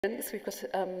We've got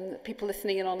people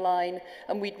listening in online,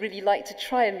 and we'd really like to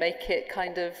try and make it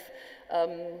kind of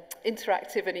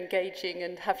interactive and engaging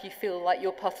and have you feel like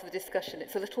you're part of the discussion.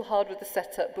 It's a little hard with the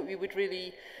setup, but we would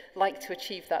really like to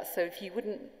achieve that. So if you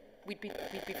wouldn't, we'd be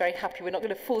very happy. We're not going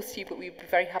to force you, but we'd be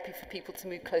very happy for people to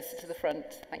move closer to the front.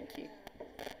 Thank you. So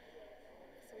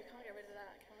we can't get rid of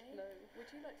that, can we? No. Would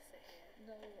you like to sit here?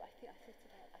 No, I think it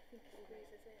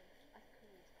Squeezes in. I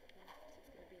could, but then it's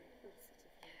going to be all sort of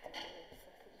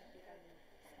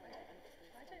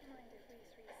I don't mind if we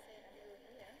three sit and you're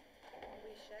here and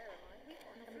we share a mic.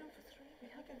 have room for three.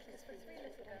 We have room for three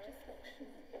little girls. Just not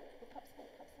sure. Well, perhaps I'll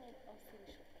ask the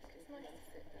initial question. It's nice to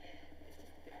sit there. It's just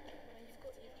a bit.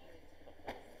 Well,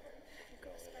 you've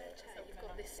got a spare chair. You've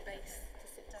got this space to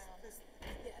sit down.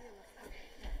 Yeah.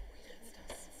 We don't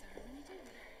start the ceremony, do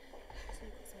we? So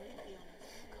you've got some movie on.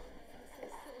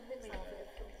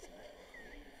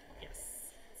 Yes.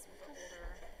 So we've got older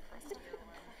crusty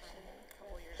gentlemen from a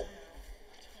couple years ago.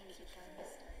 Trying to keep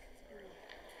things.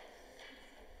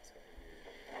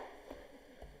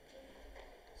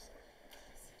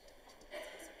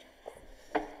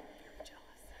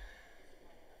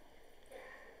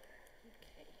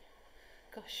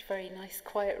 Gosh, very nice,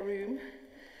 quiet room.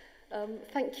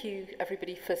 Thank you,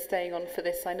 everybody, for staying on for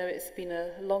this. I know it's been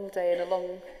a long day and a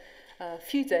long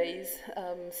few days,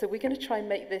 so we're going to try and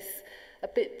make this a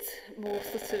bit more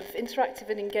sort of interactive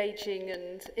and engaging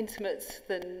and intimate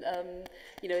than,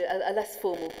 a less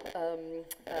formal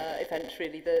event,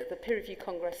 really. The Peer Review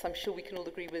Congress, I'm sure we can all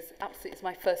agree, was absolutely, it's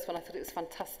my first one. I thought it was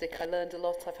fantastic. I learned a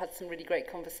lot. I've had some really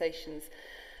great conversations.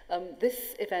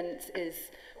 This event is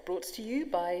brought to you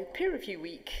by Peer Review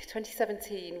Week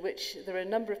 2017, which there are a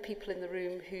number of people in the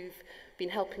room who've been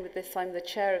helping with this. I'm the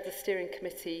chair of the steering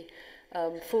committee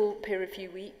for Peer Review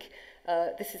Week.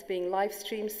 This is being live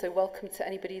streamed, so welcome to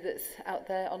anybody that's out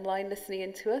there online listening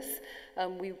in to us.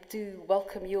 We do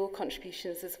welcome your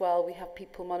contributions as well. We have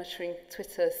people monitoring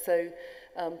Twitter, so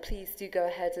please do go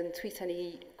ahead and tweet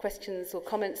any questions or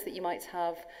comments that you might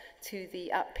have to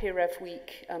the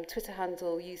 @PeerRevWeek Twitter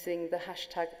handle using the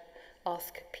hashtag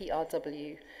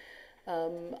AskPRW.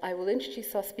 I will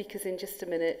introduce our speakers in just a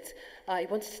minute. I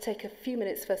wanted to take a few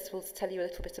minutes, first of all, to tell you a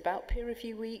little bit about Peer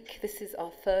Review Week. This is our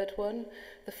third one.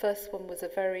 The first one was a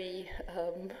very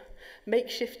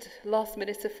makeshift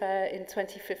last-minute affair in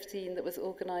 2015 that was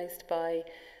organised by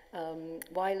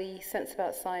Wiley, Sense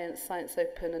About Science, Science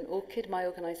Open and Orchid, my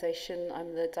organisation.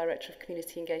 I'm the Director of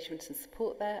Community Engagement and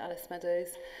Support there, Alice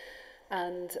Meadows.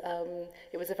 And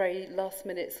it was a very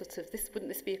last-minute sort of, wouldn't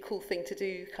this be a cool thing to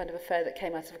do kind of affair that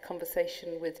came out of a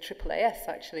conversation with AAAS,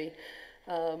 actually.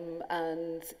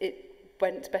 And it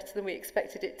went better than we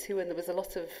expected it to, and there was a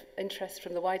lot of interest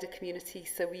from the wider community,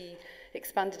 so we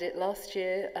expanded it last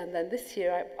year. And then this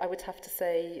year, I would have to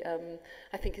say,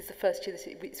 I think it's the first year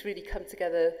that it's really come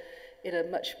together in a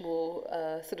much more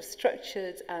sort of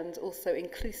structured and also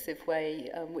inclusive way,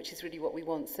 which is really what we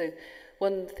want. So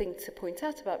one thing to point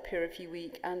out about Peer Review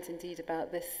Week, and indeed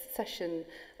about this session,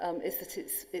 is that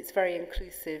it's very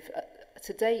inclusive.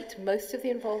 To date, most of the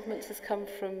involvement has come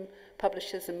from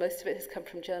publishers and most of it has come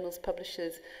from journals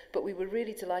publishers, but we were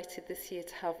really delighted this year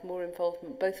to have more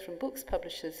involvement both from books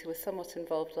publishers, who were somewhat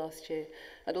involved last year,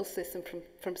 and also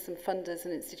from some funders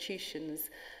and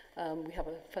institutions. We have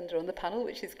a funder on the panel,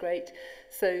 which is great.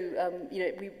 So,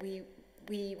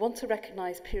 we want to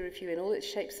recognise peer review in all its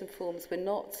shapes and forms. We're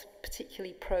not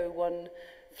particularly pro one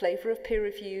flavour of peer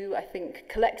review. I think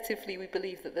collectively we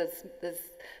believe that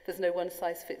there's no one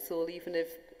size fits all, even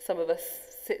if some of us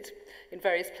sit in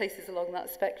various places along that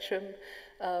spectrum.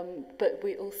 But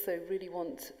we also really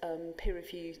want peer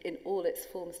review in all its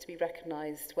forms to be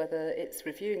recognised, whether it's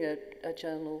reviewing a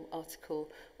journal article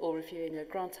or reviewing a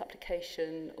grant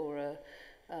application or a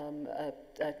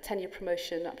tenure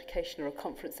promotion application or a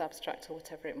conference abstract or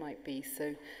whatever it might be.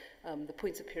 So the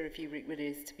point of peer review really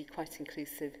is to be quite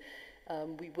inclusive.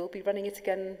 We will be running it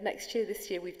again next year. This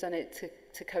year we've done it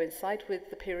to coincide with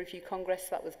the Peer Review Congress.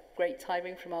 That was great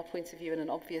timing from our point of view and an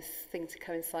obvious thing to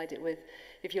coincide it with.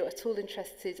 If you're at all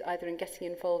interested either in getting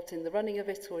involved in the running of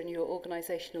it or in your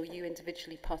organisation or you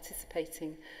individually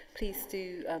participating, please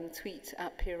do tweet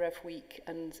 @PeerRevWeek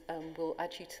and we'll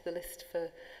add you to the list for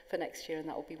next year, and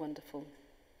that will be wonderful.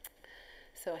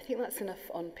 So I think that's enough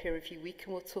on Peer Review Week,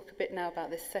 and we'll talk a bit now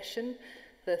about this session.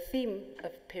 The theme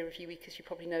of Peer Review Week, as you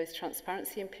probably know, is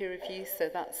transparency in peer review. So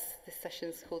this session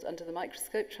is called Under the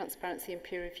Microscope, Transparency in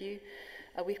Peer Review.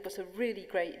 We've got a really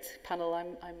great panel.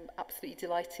 I'm absolutely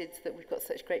delighted that we've got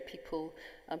such great people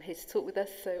here to talk with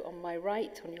us. So on my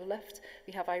right, on your left,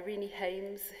 we have Irene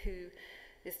Hames, who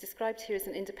is described here as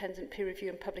an independent peer review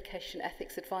and publication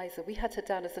ethics advisor. We had her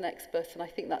down as an expert, and I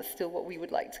think that's still what we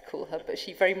would like to call her, but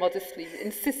she very modestly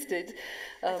insisted,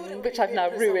 which I've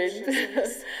now ruined.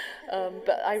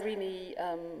 But Irene,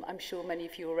 I'm sure many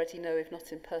of you already know, if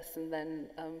not in person, then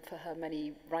for her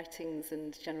many writings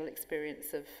and general experience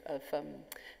of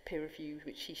peer review,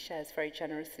 which she shares very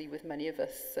generously with many of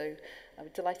us. So I'm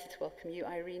delighted to welcome you,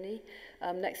 Irene.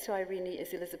 Next to Irene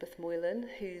is Elizabeth Moylan,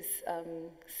 who's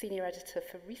Senior Editor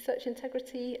for Research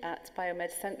Integrity at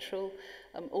Biomed Central,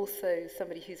 also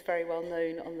somebody who's very well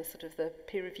known on the sort of the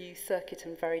peer review circuit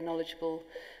and very knowledgeable.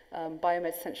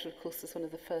 Biomed Central, of course, is one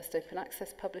of the first open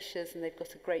access publishers, and they've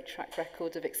got a great track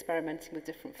record of experimenting with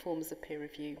different forms of peer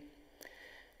review.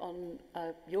 On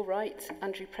your right,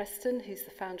 Andrew Preston, who's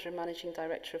the founder and managing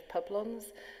director of Publons.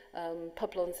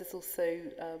 Publons has also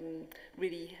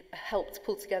really helped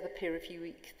pull together Peer Review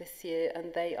Week this year,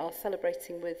 and they are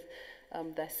celebrating with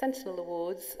their Sentinel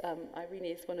Awards. Irene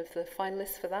is one of the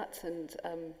finalists for that, and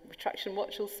Retraction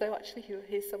Watch also, actually, who are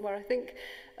here somewhere, I think,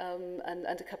 and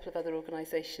a couple of other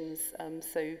organisations.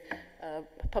 So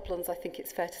Publons, I think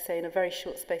it's fair to say, in a very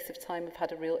short space of time, have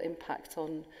had a real impact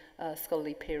on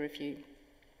scholarly peer review.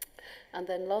 And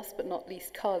then last but not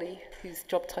least, Carly, whose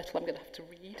job title I'm going to have to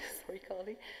read, sorry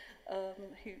Carly,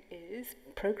 who is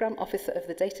Programme Officer of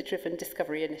the Data-Driven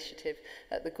Discovery Initiative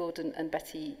at the Gordon and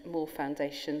Betty Moore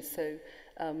Foundation. So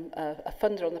a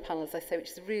funder on the panel, as I say,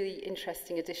 which is a really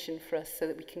interesting addition for us so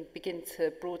that we can begin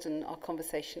to broaden our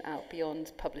conversation out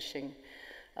beyond publishing.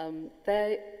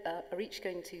 They are each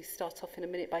going to start off in a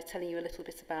minute by telling you a little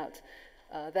bit about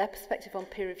their perspective on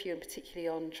peer review and particularly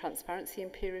on transparency in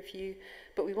peer review.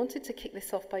 But we wanted to kick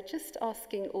this off by just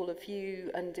asking all of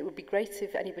you, and it would be great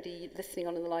if anybody listening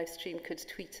on in the live stream could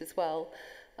tweet as well,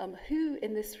 who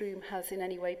in this room has in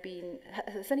any way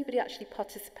has anybody actually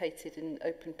participated in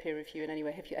open peer review in any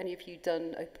way? Have any of you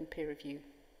done open peer review?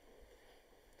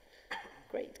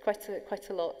 Great, quite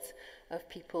a lot of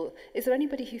people. Is there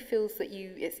anybody who feels that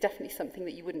it's definitely something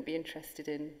that you wouldn't be interested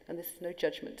in? And there's no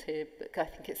judgment here, but I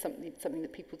think it's something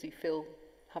that people do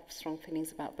have strong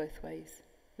feelings about both ways.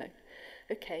 No?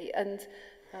 Okay, and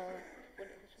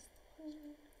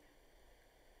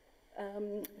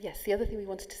yes, the other thing we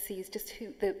wanted to see is just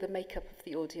who the makeup of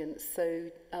the audience. So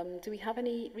do we have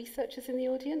any researchers in the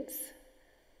audience?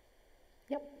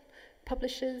 Yep.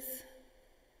 Publishers?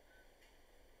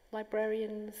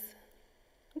 Librarians?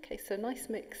 Okay, so nice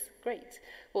mix, great.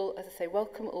 Well, as I say,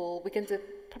 welcome all. We're going to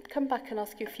come back and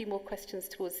ask you a few more questions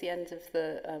towards the end of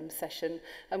the session.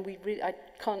 And I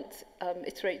can't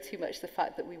iterate too much the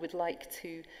fact that we would like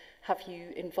to have you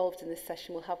involved in this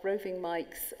session. We'll have roving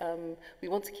mics. We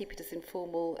want to keep it as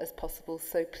informal as possible.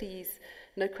 So please,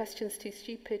 no questions too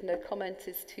stupid, no comment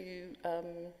is too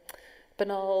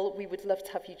banal. We would love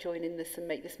to have you join in this and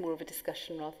make this more of a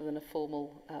discussion rather than a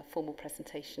formal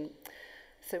presentation.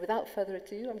 So without further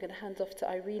ado, I'm going to hand off to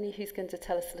Irene, who's going to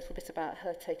tell us a little bit about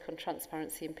her take on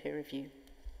transparency and peer review.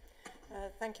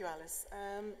 Thank you, Alice.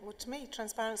 Well, to me,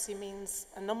 transparency means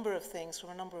a number of things from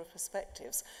a number of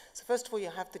perspectives. So first of all, you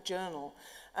have the journal.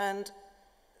 And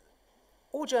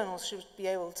all journals should be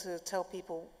able to tell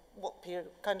people what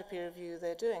kind of peer review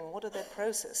they're doing, what are their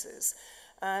processes.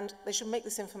 And they should make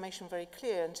this information very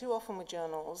clear. And too often with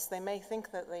journals, they may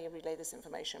think that they relay this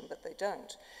information, but they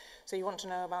don't. So you want to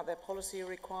know about their policy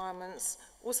requirements,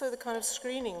 also the kind of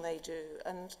screening they do,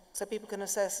 and so people can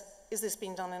assess, is this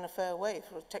being done in a fair way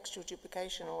for textual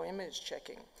duplication or image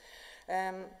checking?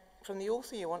 From the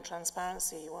author, you want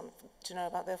transparency, you want to know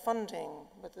about their funding,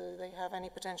 whether they have any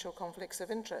potential conflicts of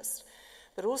interest,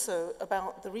 but also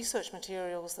about the research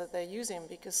materials that they're using,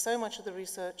 because so much of the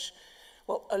research,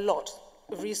 well, a lot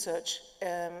of research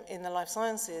in the life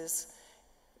sciences,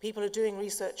 people are doing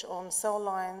research on cell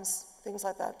lines, things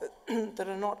like that, that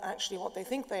are not actually what they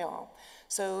think they are.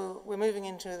 So we're moving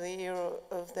into the era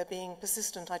of there being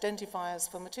persistent identifiers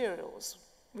for materials,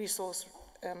 resource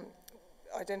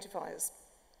identifiers.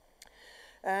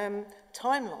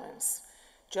 Timelines.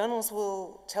 Journals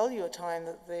will tell you a time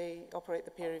that they operate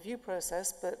the peer review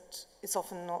process, but it's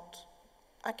often not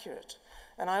accurate.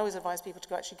 And I always advise people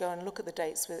to actually go and look at the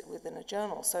dates within a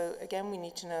journal. So again, we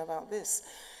need to know about this.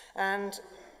 And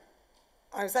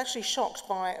I was actually shocked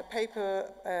by a paper,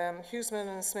 Huseman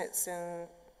and Smits in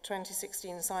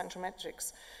 2016,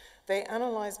 Scientrometrics. They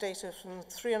analysed data from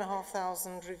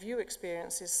 3,500 review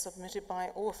experiences submitted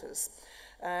by authors.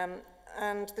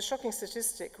 And the shocking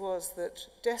statistic was that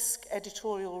desk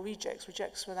editorial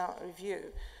rejects without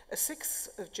review, a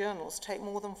sixth of journals take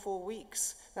more than 4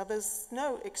 weeks. Now, there's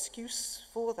no excuse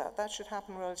for that. That should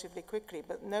happen relatively quickly,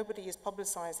 but nobody is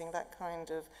publicising that kind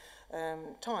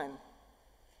of time.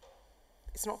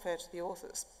 it's not fair to the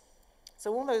authors.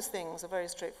 So all those things are very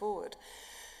straightforward.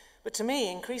 But to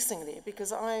me, increasingly,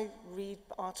 because I read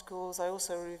articles, I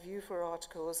also review for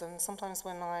articles, and sometimes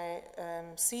when I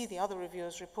see the other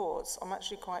reviewers' reports, I'm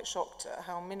actually quite shocked at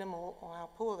how minimal or how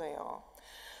poor they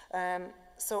are.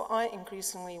 So I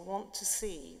increasingly want to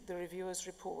see the reviewers'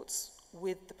 reports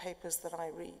with the papers that I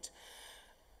read.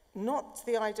 Not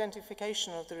the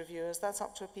identification of the reviewers, that's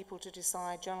up to people to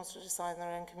decide, journals to decide in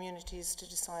their own, communities to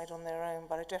decide on their own,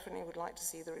 but I definitely would like to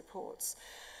see the reports.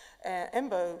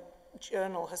 EMBO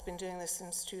Journal has been doing this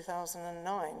since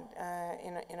 2009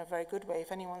 in a very good way.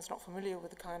 If anyone's not familiar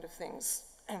with the kind of things,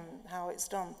 how it's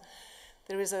done.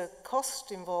 There is a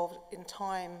cost involved in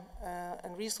time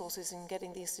and resources in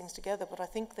getting these things together, but I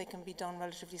think they can be done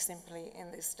relatively simply in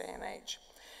this day and age.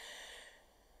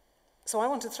 So I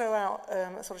want to throw out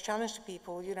a sort of challenge to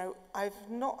people. You know, I've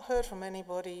not heard from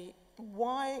anybody,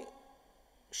 why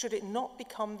should it not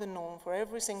become the norm for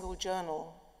every single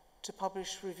journal to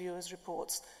publish reviewers'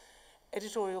 reports?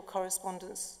 Editorial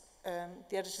correspondence,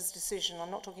 the editor's decision,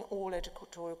 I'm not talking all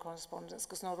editorial correspondence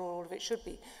because not all of it should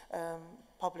be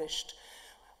published,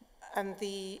 and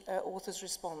the author's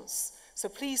response. So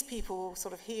please, people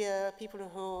sort of hear, people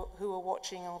who are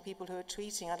watching or people who are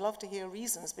tweeting, I'd love to hear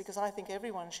reasons because I think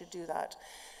everyone should do that.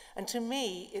 And to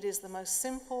me, it is the most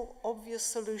simple, obvious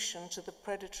solution to the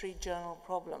predatory journal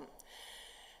problem.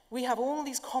 We have all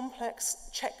these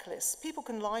complex checklists. People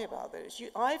can lie about those.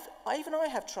 Even I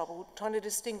have trouble trying to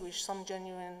distinguish some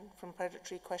genuine from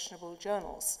predatory, questionable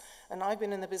journals. And I've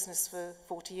been in the business for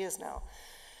 40 years now.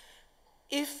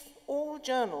 If all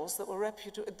journals that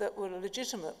were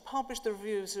legitimate published the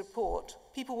reviewer's report,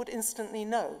 people would instantly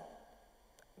know.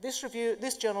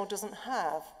 This journal doesn't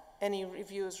have any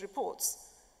reviewers' reports.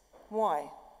 Why?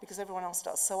 Because everyone else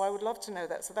does. So I would love to know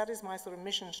that. So that is my sort of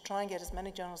mission, to try and get as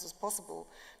many journals as possible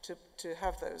to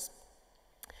have those.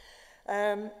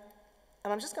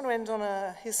 And I'm just going to end on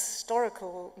a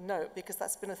historical note, because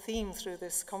that's been a theme through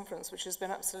this conference, which has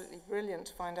been absolutely brilliant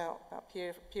to find out about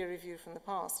peer review from the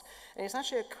past. And it's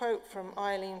actually a quote from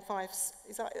Eileen Fife's,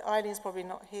 Eileen's probably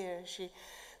not here, is she?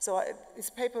 So it's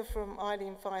a paper from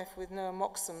Eileen Fife with Noah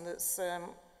Moxham that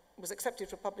was accepted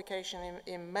for publication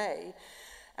in May.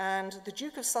 And the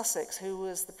Duke of Sussex, who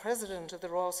was the president of the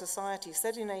Royal Society,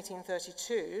 said in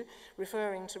 1832,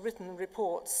 referring to written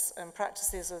reports and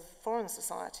practices of foreign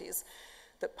societies,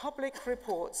 that public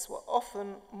reports were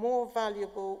often more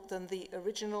valuable than the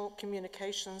original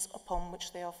communications upon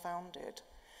which they are founded.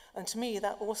 And to me,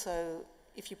 that also,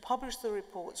 if you publish the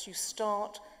reports, you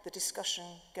start the discussion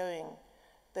going.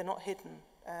 They're not hidden,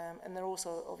 and they're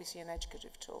also obviously an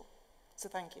educative tool. So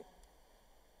thank you.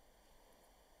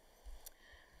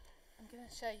 I'm going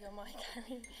to share your mic,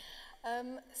 Harry.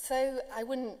 So I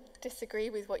wouldn't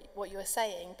disagree with what you were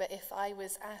saying, but if I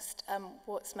was asked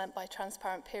what's meant by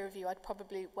transparent peer review, I'd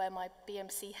probably wear my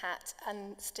BMC hat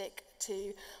and stick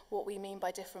to what we mean by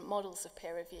different models of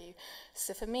peer review.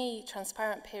 So for me,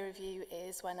 transparent peer review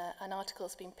is when an article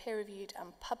has been peer reviewed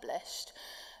and published,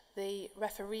 the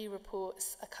referee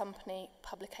reports accompany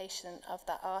publication of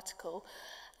that article.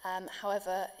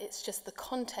 However, it's just the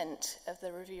content of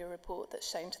the reviewer report that's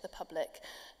shown to the public,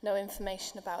 no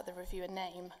information about the reviewer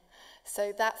name.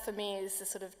 So that for me is the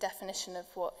sort of definition of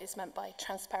what is meant by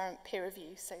transparent peer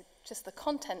review. So just the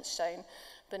content shown,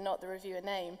 but not the reviewer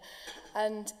name.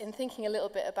 And in thinking a little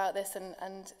bit about this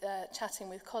and chatting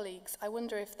with colleagues, I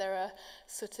wonder if there are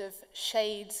sort of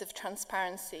shades of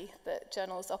transparency that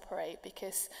journals operate,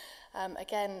 because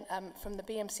again, from the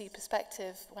BMC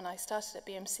perspective, when I started at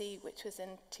BMC, which was in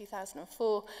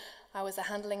 2004, I was a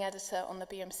handling editor on the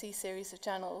BMC series of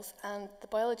journals, and the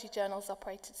biology journals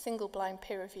operated single blind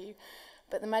peer review,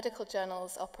 but the medical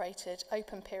journals operated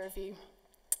open peer review.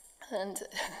 And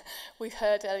we've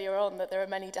heard earlier on that there are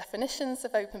many definitions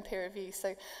of open peer review.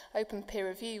 So open peer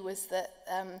review was that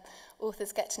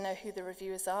authors get to know who the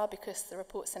reviewers are because the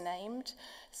reports are named.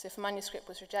 So if a manuscript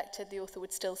was rejected, the author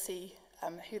would still see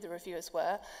who the reviewers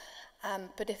were.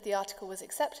 But if the article was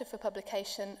accepted for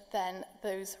publication, then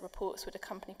those reports would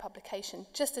accompany publication,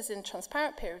 just as in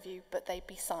transparent peer review, but they'd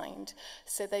be signed.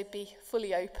 So they'd be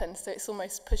fully open. So it's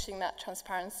almost pushing that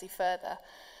transparency further.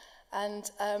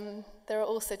 And there are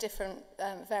also different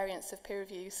variants of peer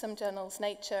review. Some journals,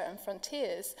 Nature and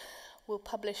Frontiers, will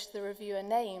publish the reviewer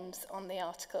names on the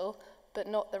article, but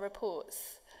not the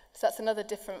reports. So that's another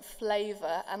different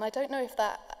flavour. And I don't know if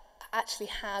that actually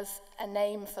has a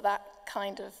name for that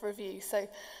kind of review. So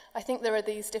I think there are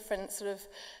these different sort of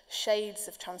shades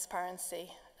of transparency.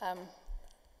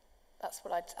 That's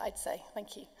what I'd say.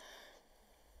 Thank you.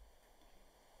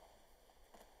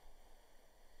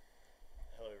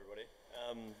 Hello, everybody.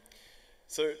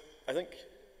 So I think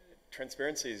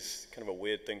transparency is kind of a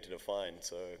weird thing to define,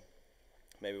 so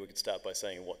maybe we could start by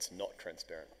saying what's not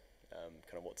transparent,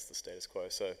 kind of what's the status quo.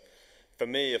 So for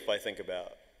me, if I think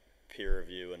about peer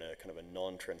review in a kind of a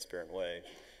non-transparent way,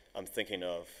 I'm thinking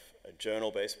of a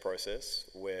journal-based process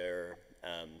where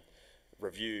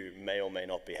review may or may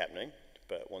not be happening,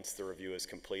 but once the review is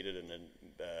completed and then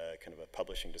kind of a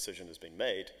publishing decision has been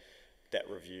made, that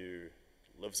review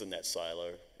lives in that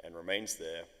silo and remains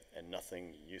there, and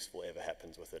nothing useful ever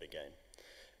happens with it again.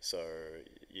 So,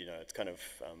 you know, it's kind of,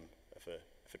 if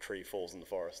a tree falls in the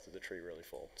forest, did the tree really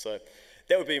fall? So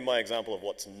that would be my example of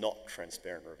what's not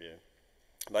transparent review.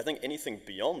 But I think anything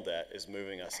beyond that is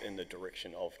moving us in the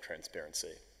direction of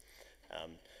transparency.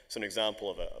 So an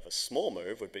example of a small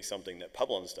move would be something that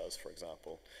Publons does, for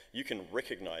example. You can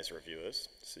recognize reviewers,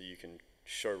 so you can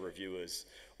show reviewers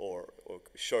or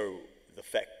show the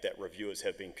fact that reviewers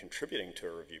have been contributing to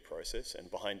a review process,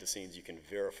 and behind the scenes you can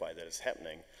verify that it's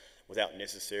happening without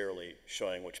necessarily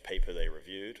showing which paper they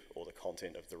reviewed or the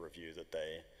content of the review that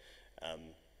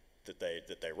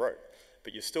they wrote.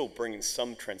 But you're still bringing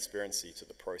some transparency to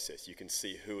the process. You can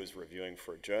see who is reviewing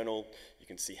for a journal, you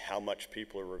can see how much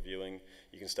people are reviewing,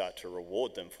 you can start to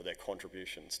reward them for their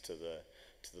contributions to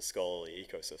the scholarly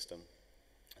ecosystem.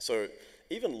 So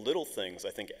even little things, I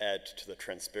think, add to the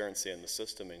transparency in the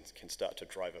system and can start to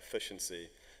drive efficiency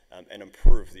and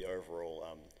improve the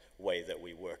overall way that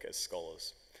we work as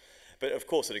scholars. But of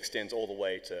course, it extends all the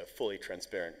way to fully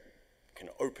transparent, kind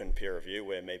of open peer review,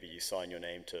 where maybe you sign your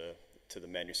name to the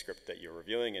manuscript that you're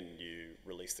reviewing and you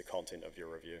release the content of your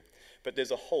review. But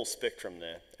there's a whole spectrum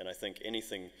there, and I think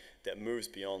anything that moves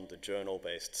beyond the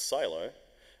journal-based silo,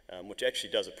 which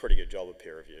actually does a pretty good job of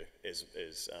peer review,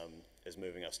 is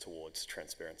moving us towards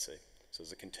transparency. So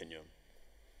there's a continuum.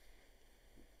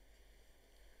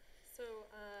 So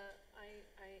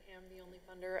I am the only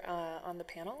funder on the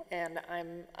panel, and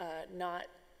I'm not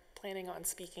planning on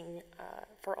speaking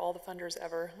for all the funders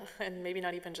ever, and maybe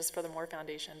not even just for the Moore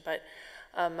Foundation, but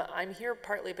I'm here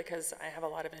partly because I have a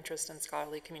lot of interest in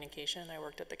scholarly communication. I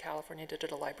worked at the California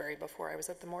Digital Library before I was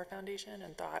at the Moore Foundation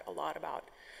and thought a lot about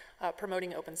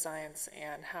promoting open science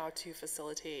and how to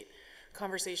facilitate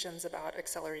conversations about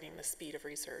accelerating the speed of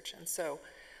research. And so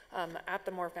at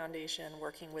the Moore Foundation,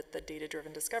 working with the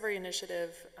Data-Driven Discovery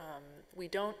Initiative, we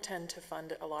don't tend to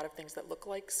fund a lot of things that look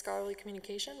like scholarly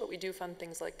communication, but we do fund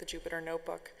things like the Jupyter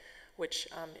Notebook, which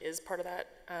is part of that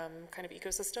kind of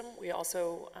ecosystem. We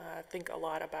also think a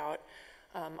lot about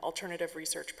alternative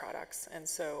research products. And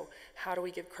so how do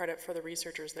we give credit for the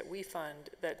researchers that we fund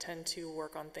that tend to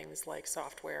work on things like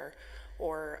software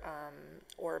or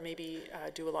maybe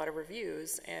do a lot of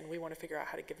reviews, and we want to figure out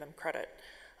how to give them credit.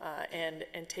 And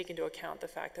take into account the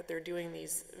fact that they're doing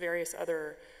these various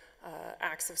other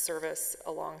acts of service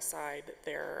alongside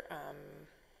their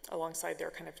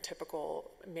kind of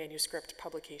typical manuscript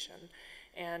publication.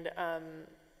 And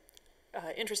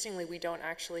interestingly, we don't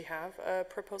actually have a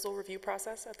proposal review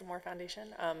process at the Moore Foundation.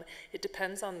 It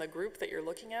depends on the group that you're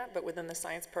looking at, but within the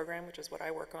science program, which is what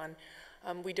I work on,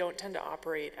 we don't tend to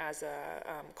operate as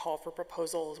a call for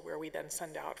proposals where we then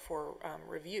send out for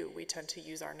review. We tend to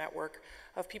use our network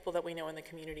of people that we know in the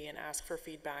community and ask for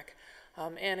feedback,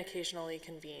 and occasionally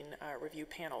convene review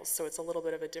panels. So it's a little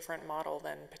bit of a different model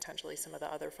than potentially some of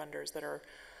the other funders that are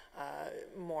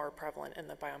more prevalent in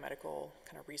the biomedical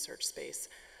kind of research space.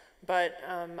 But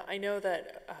I know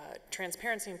that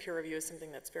transparency in peer review is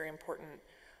something that's very important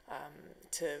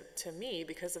to me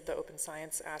because of the open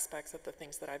science aspects of the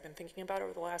things that I've been thinking about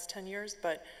over the last 10 years.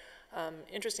 But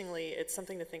interestingly, it's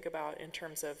something to think about in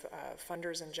terms of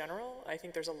funders in general. I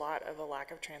think there's a lot of a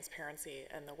lack of transparency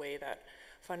in the way that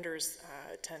funders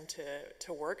tend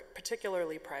to work,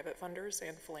 particularly private funders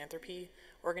and philanthropy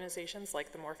organizations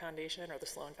like the Moore Foundation or the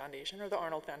Sloan Foundation or the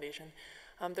Arnold Foundation.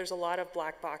 There's a lot of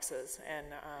black boxes, and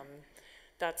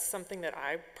that's something that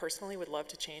I personally would love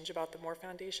to change about the Moore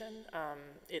Foundation.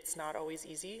 It's not always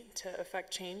easy to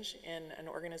affect change in an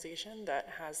organization that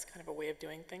has kind of a way of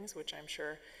doing things, which I'm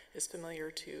sure is familiar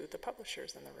to the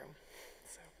publishers in the room.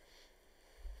 So.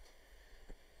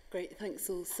 Great, thanks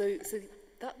all. So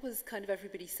that was kind of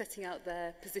everybody setting out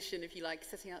their position, if you like,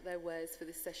 setting out their wares for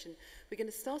this session. We're going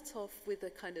to start off with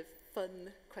a kind of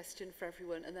fun question for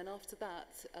everyone, and then after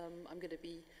that, I'm going to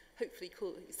be hopefully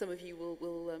cool. Some of you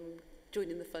will join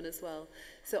in the fun as well.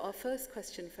 So our first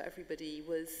question for everybody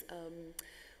was,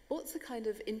 what's a kind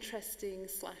of interesting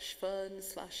 / fun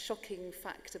 / shocking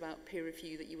fact about peer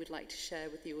review that you would like to share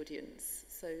with the audience?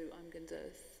 So I'm going to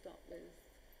start with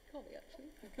Carly, actually.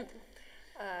 Okay.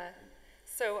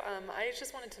 So I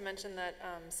just wanted to mention that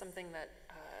something that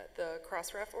the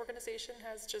Crossref organization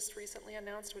has just recently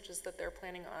announced, which is that they're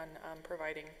planning on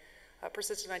providing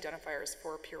persistent identifiers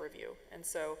for peer review. And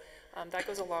so that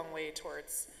goes a long way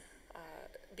towards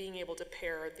being able to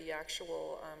pair the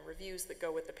actual reviews that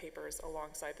go with the papers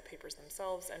alongside the papers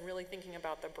themselves, and really thinking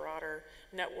about the broader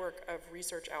network of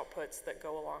research outputs that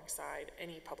go alongside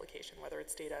any publication, whether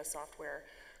it's data, software,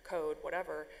 code,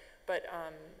 whatever. But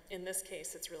in this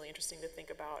case, it's really interesting to think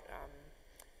about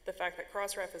the fact that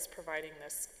Crossref is providing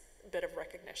this bit of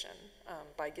recognition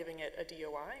by giving it a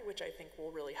DOI, which I think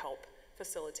will really help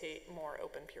facilitate more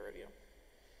open peer review.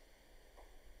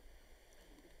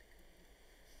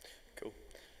 Cool.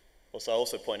 Also, I'll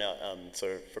also point out,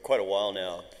 so for quite a while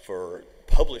now, for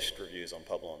published reviews on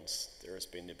Publons, there has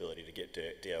been the ability to get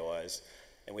DOIs,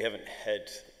 and we haven't had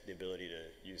the ability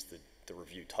to use the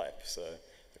review type. So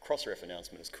the Crossref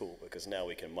announcement is cool, because now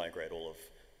we can migrate all of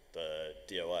the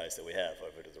DOIs that we have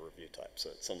over to the review type. So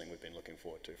it's something we've been looking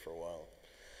forward to for a while.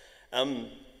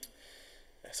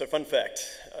 So fun fact,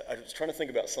 I was trying to think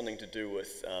about something to do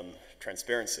with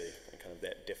transparency and kind of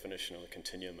that definition of the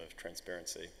continuum of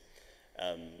transparency,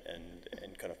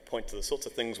 and kind of point to the sorts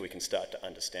of things we can start to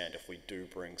understand if we do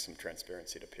bring some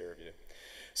transparency to peer review.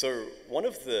 So one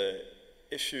of the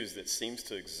issues that seems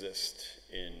to exist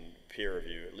in peer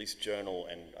review, at least journal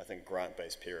and I think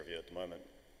grant-based peer review at the moment,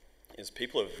 is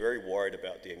people are very worried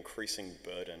about the increasing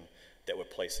burden that we're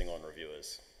placing on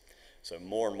reviewers. So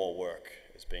more and more work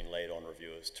is being laid on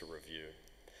reviewers to review.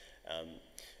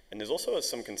 And there's also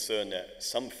some concern that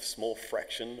some small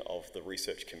fraction of the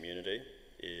research community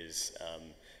is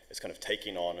kind of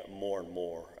taking on more and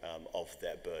more of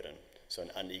that burden, so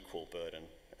an unequal burden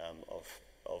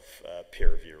of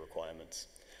peer review requirements.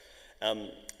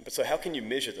 But so how can you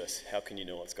measure this? How can you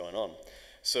know what's going on?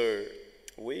 So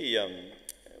we,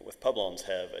 with Publons,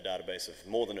 have a database of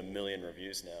more than 1 million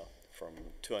reviews now from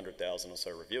 200,000 or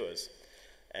so reviewers.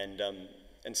 And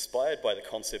inspired by the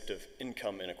concept of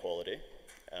income inequality,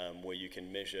 where you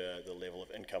can measure the level of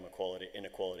income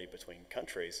inequality between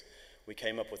countries, we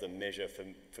came up with a measure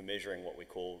for measuring what we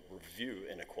call review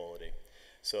inequality.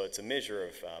 So it's a measure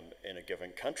of, in a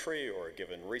given country or a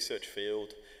given research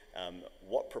field,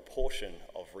 what proportion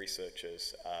of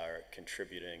researchers are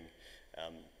contributing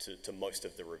to most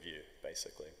of the review,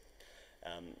 basically.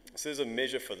 So there's a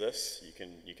measure for this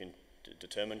you can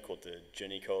determine called the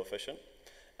Gini coefficient.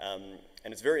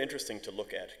 And it's very interesting to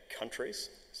look at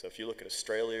countries. So if you look at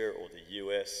Australia or the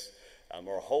US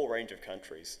or a whole range of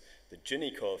countries, the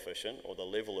Gini coefficient, or the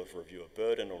level of reviewer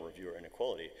burden or reviewer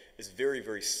inequality, is very,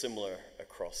 very similar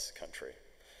across country.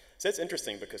 So that's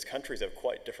interesting because countries have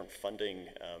quite different funding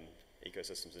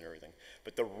ecosystems and everything.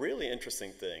 But the really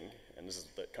interesting thing, and this is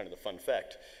kind of the fun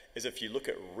fact, is if you look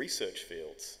at research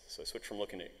fields, so switch from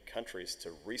looking at countries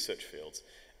to research fields,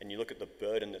 and you look at the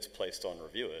burden that's placed on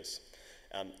reviewers,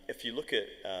 if you look at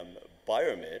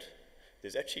biomed,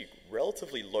 there's actually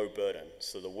relatively low burden,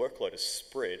 so the workload is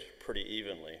spread pretty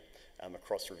evenly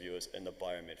across reviewers in the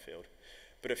biomed field.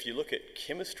 But if you look at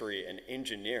chemistry and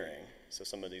engineering, so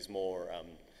some of these more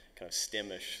kind of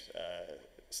STEM-ish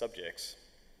subjects,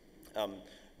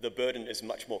 the burden is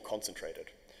much more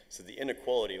concentrated. So the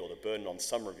inequality or the burden on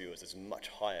some reviewers is much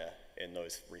higher in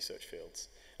those research fields.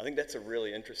 I think that's a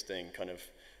really interesting kind of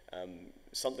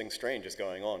something strange is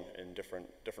going on in different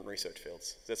research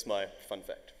fields. That's my fun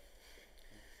fact.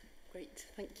 Great,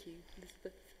 thank you,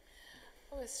 Elizabeth.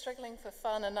 I was struggling for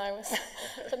fun, and I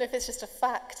don't know if it's just a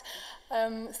fact.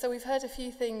 So we've heard a few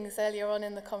things earlier on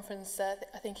in the conference.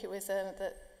 I think it was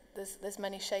that there's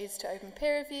many shades to open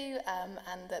peer review,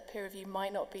 and that peer review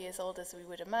might not be as old as we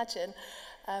would imagine.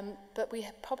 But we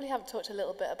probably haven't talked a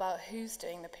little bit about who's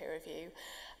doing the peer review.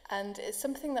 And it's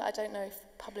something that I don't know if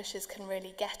publishers can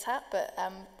really get at, but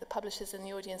the publishers in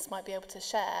the audience might be able to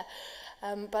share.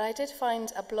 But I did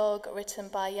find a blog written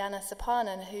by Jana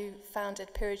Sapanen, who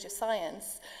founded Peerage of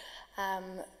Science,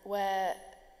 where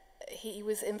he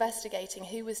was investigating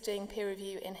who was doing peer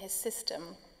review in his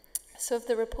system. So of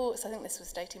the reports, I think this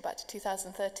was dating back to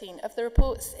 2013, of the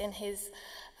reports in his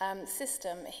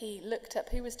system, he looked up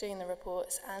who was doing the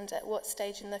reports and at what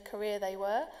stage in their career they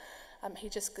were. He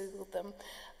just Googled them.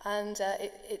 And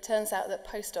it turns out that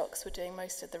postdocs were doing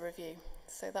most of the review.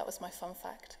 So that was my fun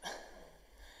fact.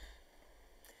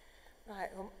 Right,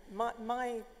 well,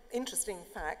 my interesting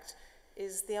fact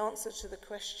is the answer to the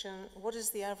question, what is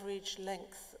the average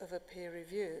length of a peer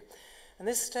review? And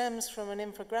this stems from an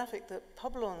infographic that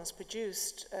Publons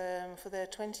produced for their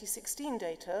 2016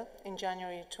 data in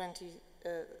January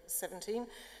 2017.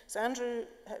 So Andrew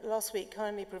last week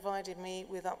kindly provided me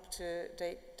with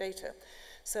up-to-date data.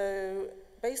 So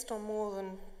based on more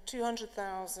than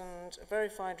 200,000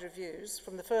 verified reviews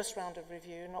from the first round of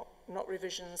review, not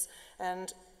revisions,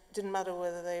 and didn't matter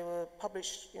whether they were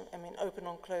published, I mean, open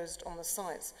or closed on the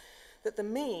sites, that the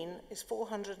mean is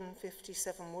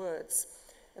 457 words,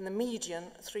 and the median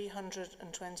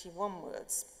 321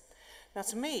 words. Now,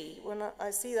 to me, when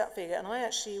I see that figure, and I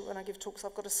actually, when I give talks,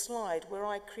 I've got a slide where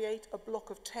I create a block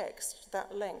of text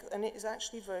that length, and it is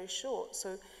actually very short.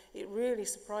 So it really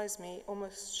surprised me,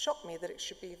 almost shocked me that it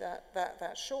should be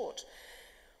that short.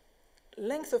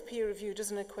 Length of peer review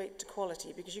doesn't equate to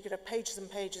quality, because you could have pages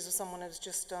and pages of someone who's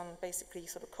just done basically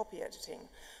sort of copy editing.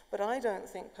 But I don't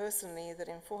think personally that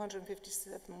in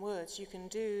 457 words you can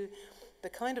do the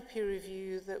kind of peer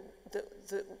review that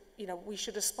you know, we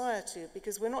should aspire to,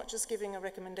 because we're not just giving a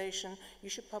recommendation, you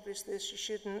should publish this, you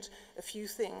shouldn't, a few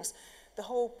things. The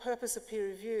whole purpose of peer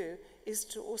review is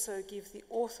to also give the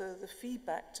author the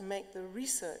feedback to make the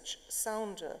research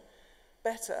sounder,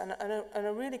 better, and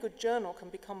a really good journal can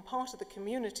become part of the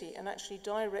community and actually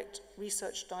direct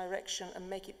research direction and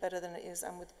make it better than it is,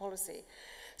 and with policy.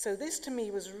 So this to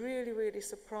me was really, really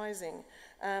surprising.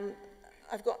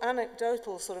 I've got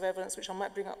anecdotal sort of evidence, which I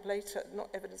might bring up later, not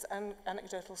evidence,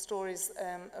 anecdotal stories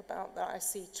about that. I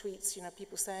see tweets, you know,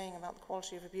 people saying about the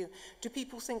quality of review. Do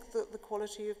people think that the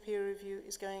quality of peer review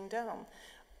is going down?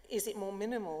 Is it more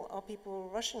minimal? Are people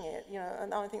rushing it? You know,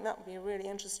 and I think that would be a really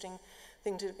interesting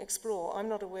thing to explore. I'm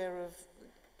not aware of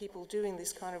people doing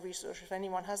this kind of research. If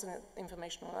anyone has any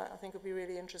information on that, I think it would be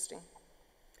really interesting.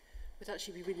 It would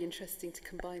actually be really interesting to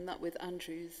combine that with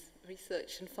Andrew's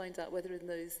research and find out whether in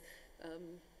those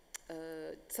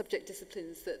subject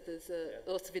disciplines that there's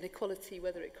a lot of inequality,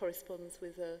 whether it corresponds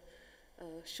with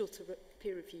shorter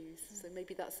peer reviews. So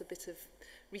maybe that's a bit of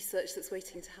research that's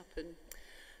waiting to happen.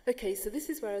 Okay, so this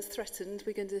is where I was threatened.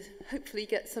 We're going to hopefully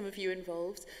get some of you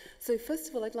involved. So first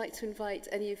of all, I'd like to invite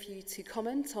any of you to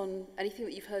comment on anything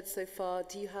that you've heard so far.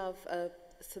 Do you have a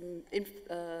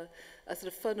sort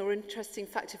of fun or interesting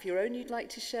fact of your own you'd like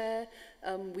to share?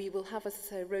 We will have, as I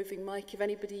say, a roving mic. If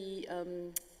anybody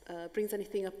brings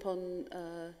anything up on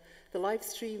the live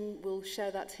stream, we'll share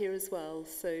that here as well.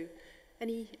 So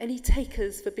any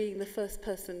takers for being the first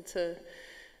person to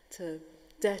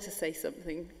dare to say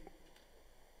something?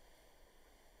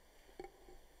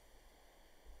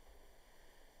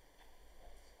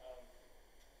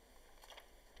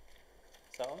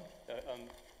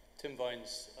 Tim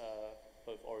Vine's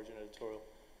of Origin editorial.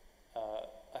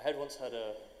 I had once had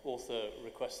an author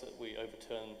request that we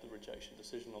overturn the rejection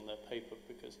decision on their paper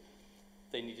because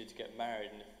they needed to get married,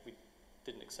 and if we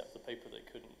didn't accept the paper, they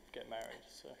couldn't get married.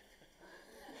 So.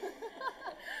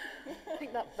 I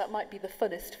think that might be the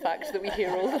funnest fact that we hear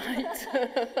all night.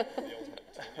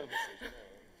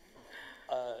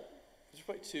 With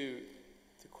respect to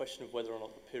the question of whether or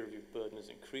not the peer review burden is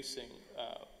increasing,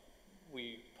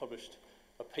 we published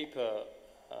a paper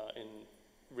in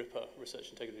RIPA, Research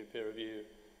Integrity Peer Review,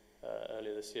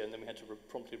 earlier this year, and then we had to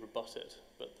promptly rebut it.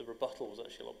 But the rebuttal was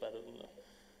actually a lot better than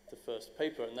the first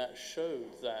paper, and that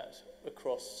showed that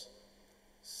across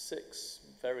 6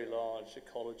 very large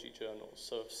ecology journals,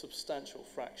 so a substantial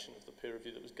fraction of the peer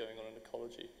review that was going on in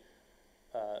ecology,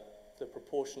 the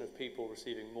proportion of people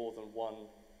receiving more than one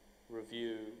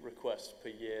review request per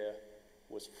year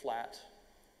was flat.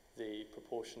 The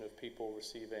proportion of people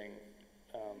receiving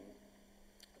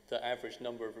the average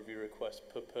number of review requests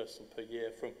per person per year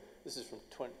this is from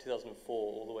 2004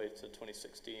 all the way to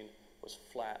 2016 was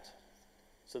flat.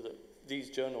 So that these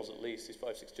journals, at least, these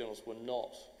 5-6 journals, were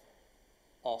not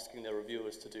asking their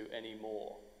reviewers to do any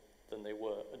more than they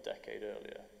were a decade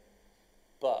earlier.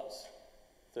 But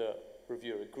the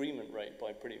reviewer agreement rate,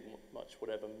 by pretty much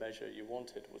whatever measure you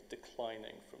wanted, was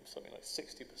declining from something like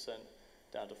 60%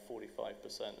 down to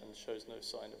 45%, and shows no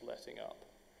sign of letting up.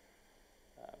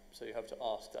 So you have to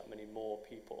ask that many more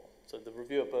people. So the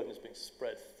reviewer burden is being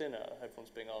spread thinner. Everyone's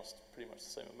being asked pretty much the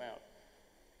same amount.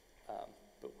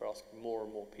 But we're asking more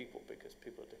and more people because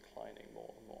people are declining more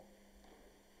and more.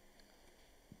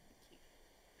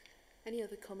 Any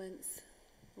other comments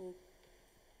or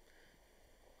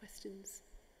questions?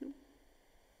 No?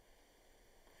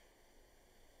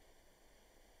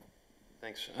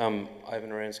 Thanks.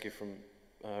 Ivan Oransky from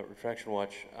Retraction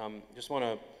Watch. Just want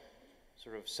to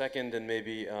sort of second and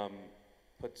maybe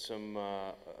put some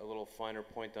a little finer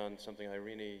point on something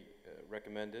Irene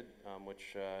recommended,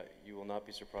 which you will not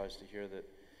be surprised to hear that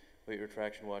Weight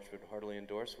Retraction Watch would heartily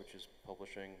endorse, which is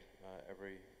publishing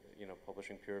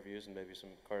publishing peer reviews and maybe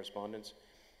some correspondence.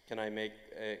 Can I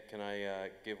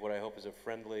give what I hope is a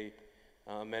friendly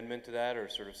amendment to that, or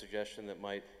sort of suggestion that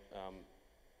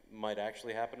might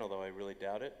actually happen, although I really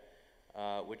doubt it,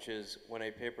 which is when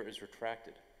a paper is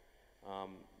retracted,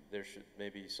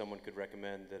 maybe someone could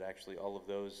recommend that actually all of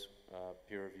those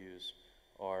peer reviews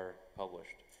are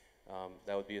published.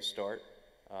 That would be a start.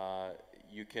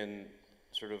 You can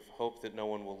sort of hope that no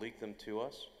one will leak them to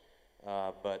us,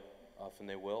 but often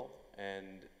they will.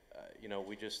 And you know,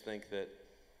 we just think that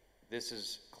this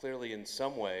is clearly in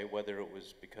some way, whether it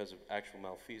was because of actual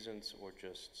malfeasance or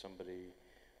just somebody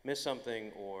missed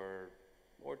something or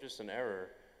just an error,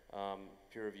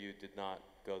 peer review did not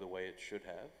go the way it should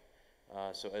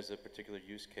have. So as a particular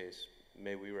use case,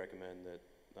 may we recommend that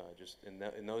just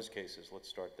in those cases, let's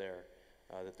start there,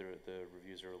 that the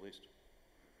reviews are released.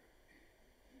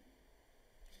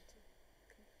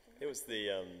 It was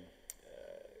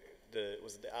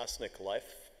was the Arsenic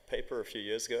Life paper a few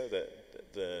years ago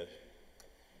that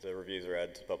the reviews are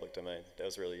added to public domain. That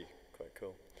was really quite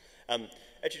cool.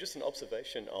 Actually, just an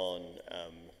observation on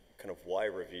kind of why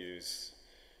reviews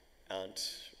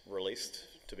aren't released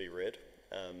to be read.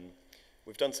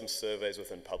 We've done some surveys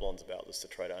within Publons about this to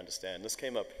try to understand. This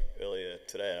came up earlier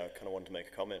today, and I kind of wanted to make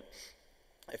a comment.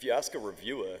 If you ask a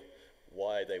reviewer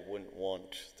why they wouldn't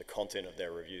want the content of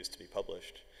their reviews to be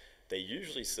published, they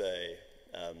usually say,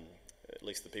 at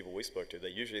least the people we spoke to, they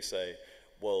usually say,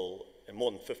 well, and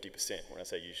more than 50%, when I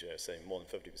say usually, I say more than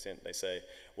 50%, they say,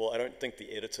 well, I don't think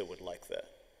the editor would like that.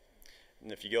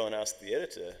 And if you go and ask the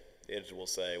editor will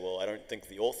say, well, I don't think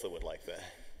the author would like that.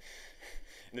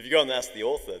 And if you go and ask the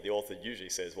author usually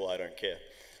says, well, I don't care.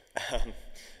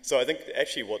 So I think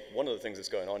actually one of the things that's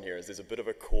going on here is there's a bit of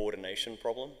a coordination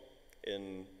problem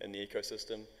in the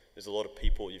ecosystem. There's a lot of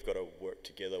people you've got to work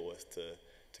together with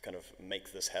to kind of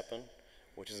make this happen,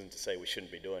 which isn't to say we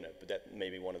shouldn't be doing it, but that may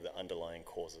be one of the underlying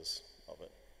causes of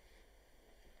it.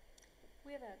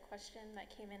 We have a question that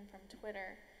came in from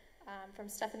Twitter from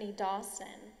Stephanie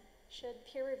Dawson. Should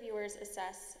peer reviewers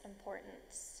assess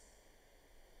importance?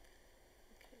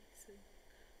 Okay, so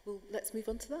well, let's move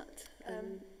on to that.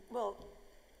 Well,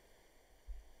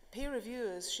 peer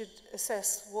reviewers should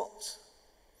assess what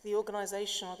the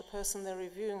organisation or the person they're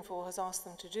reviewing for has asked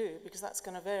them to do, because that's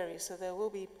going to vary. So there will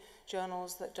be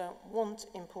journals that don't want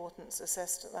importance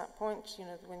assessed at that point. You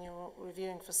know, when you're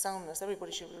reviewing for soundness,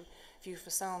 everybody should review for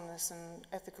soundness and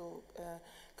ethical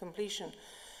completion.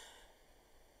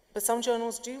 But some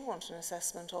journals do want an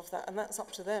assessment of that, and that's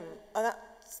up to them.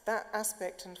 That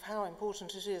aspect and how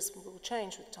important it is will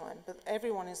change with time, but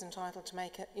everyone is entitled to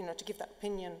make it, you know, to give that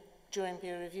opinion during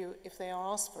peer review if they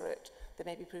are asked for it. They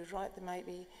may be proved right, they may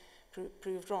be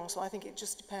proved wrong. So I think it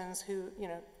just depends who, you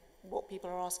know, what people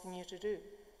are asking you to do.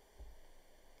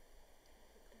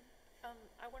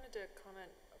 I wanted to comment,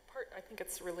 I think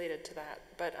it's related to that,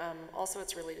 but also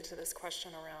it's related to this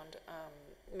question around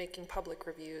making public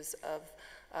reviews of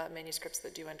manuscripts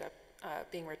that do end up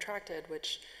being retracted,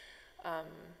 which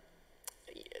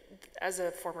as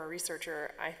a former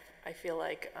researcher, I feel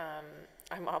like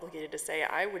I'm obligated to say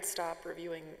I would stop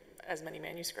reviewing as many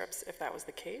manuscripts if that was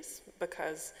the case,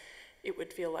 because it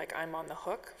would feel like I'm on the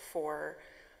hook for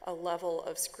a level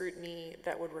of scrutiny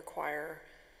that would require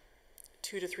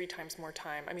 2 to 3 times more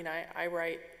time. I mean, I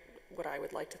write what I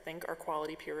would like to think are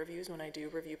quality peer reviews when I do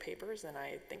review papers, and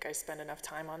I think I spend enough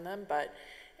time on them, but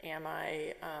am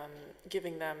I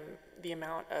giving them the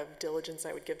amount of diligence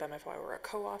I would give them if I were a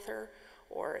co-author,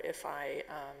 or if I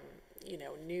you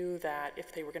know, knew that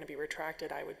if they were going to be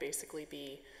retracted, I would basically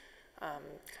be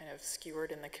kind of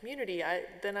skewered in the community,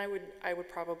 then I would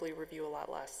probably review a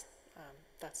lot less.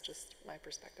 That's just my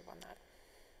perspective on that.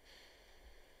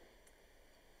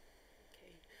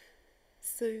 Okay.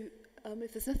 So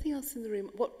if there's nothing else in the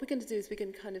room, what we're going to do is we're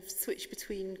going to kind of switch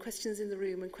between questions in the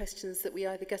room and questions that we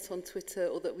either get on Twitter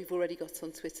or that we've already got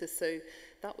on Twitter. So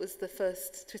that was the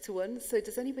first Twitter one. So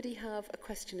does anybody have a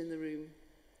question in the room?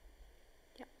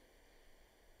 Yeah.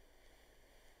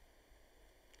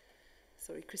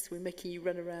 Sorry, Chris, we're making you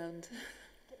run around.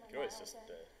 You can always just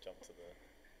jump to the...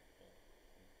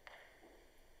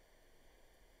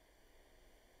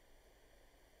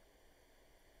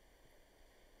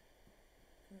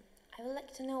 I would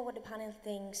like to know what the panel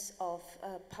thinks of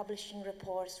publishing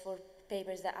reports for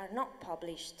papers that are not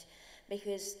published,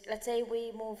 because let's say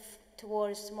we move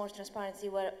towards more transparency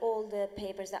where all the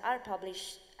papers that are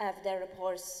published have their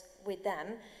reports with them,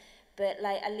 but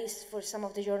like at least for some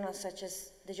of the journals, such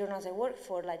as the journals I work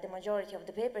for, like the majority of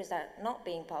the papers are not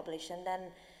being published, and then,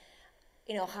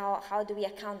 you know, how do we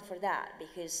account for that?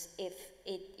 Because if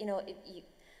it, you know,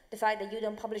 the fact that you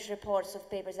don't publish reports of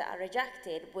papers that are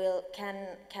rejected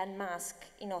can mask,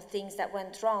 you know, things that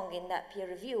went wrong in that peer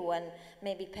review, and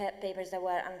maybe papers that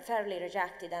were unfairly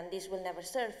rejected, and this will never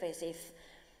surface if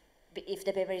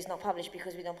the paper is not published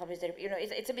because we don't publish the, you know,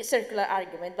 it's a bit circular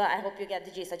argument, but I hope you get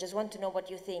the gist. I just want to know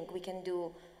what you think we can do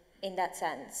in that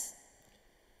sense.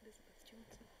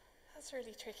 That's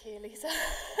really tricky, Elisa.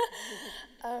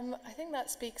 I think that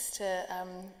speaks to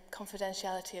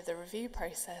confidentiality of the review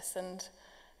process, and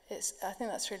I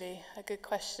think that's really a good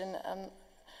question.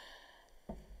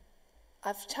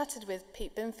 I've chatted with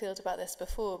Pete Binfield about this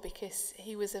before, because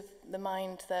he was of the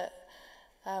mind that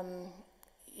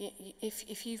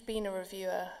if you've been a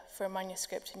reviewer for a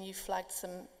manuscript and you've flagged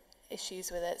some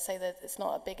issues with it, say that it's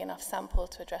not a big enough sample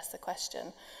to address the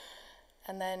question,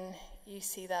 and then you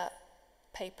see that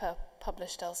paper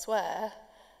published elsewhere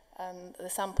and the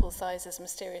sample size has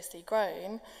mysteriously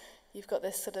grown, you've got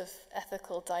this sort of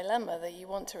ethical dilemma that you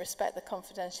want to respect the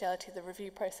confidentiality of the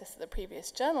review process of the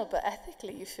previous journal, but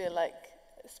ethically you feel like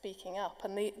speaking up.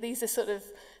 And these are sort of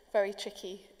very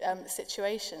tricky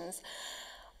situations.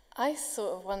 I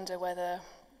sort of wonder whether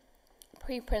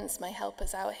preprints may help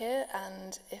us out here,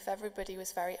 and if everybody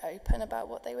was very open about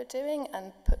what they were doing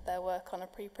and put their work on a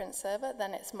preprint server,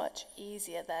 then it's much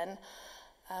easier then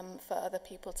for other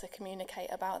people to communicate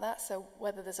about that. So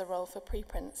whether there's a role for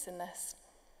preprints in this.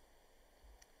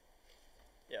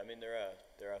 Yeah, I mean,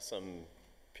 there are some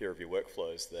peer review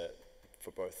workflows that,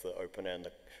 for both the open and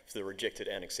for the rejected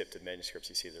and accepted manuscripts,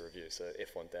 you see the review. So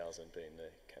F1000 being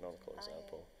the canonical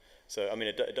example. So, I mean,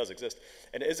 it does exist.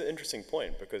 And it is an interesting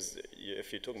point, because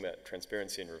if you're talking about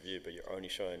transparency in review, but you're only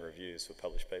showing reviews for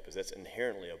published papers, that's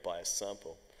inherently a biased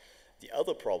sample. The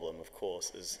other problem, of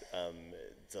course, is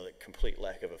the complete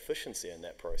lack of efficiency in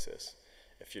that process.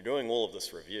 If you're doing all of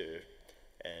this review,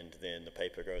 and then the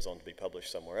paper goes on to be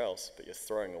published somewhere else, but you're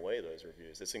throwing away those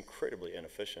reviews, it's incredibly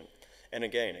inefficient. And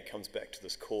again, it comes back to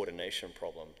this coordination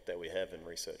problem that we have in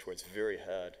research, where it's very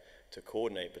hard to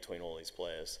coordinate between all these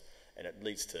players, and it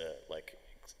leads to, like,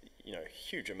 you know,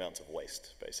 huge amounts of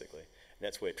waste, basically. And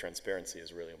that's where transparency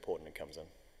is really important and comes in.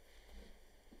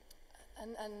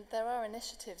 And there are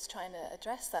initiatives trying to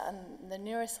address that, and the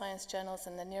neuroscience journals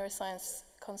and the neuroscience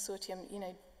consortium, you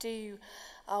know,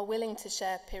 are willing to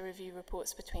share peer review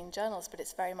reports between journals, but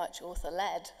it's very much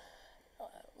author-led.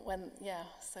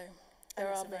 So there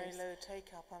are very low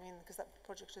take-up. I mean, because that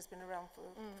project has been around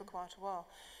for quite a while.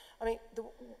 I mean, the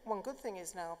one good thing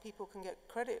is now people can get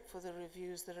credit for the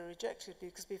reviews that are rejected,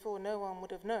 because before no one would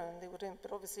have known they wouldn't.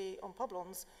 But obviously on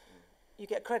Publons, you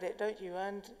get credit, don't you?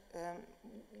 And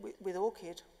with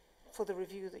ORCID, for the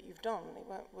review that you've done, it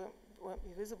won't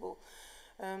be visible.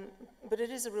 But it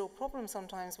is a real problem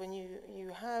sometimes when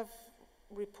you have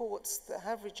reports that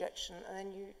have rejection, and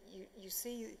then you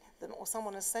see them, or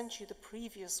someone has sent you the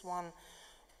previous one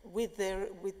with their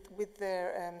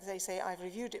they say, I've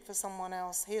reviewed it for someone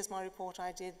else, here's my report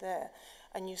I did there.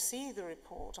 And you see the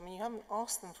report. I mean, you haven't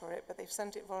asked them for it, but they've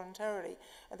sent it voluntarily.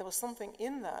 And there was something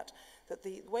in that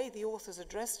the way the authors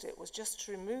addressed it was just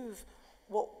to remove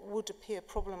what would appear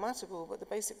problematical, but the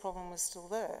basic problem was still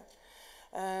there.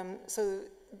 So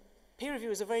peer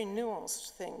review is a very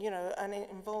nuanced thing, you know, and it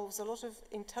involves a lot of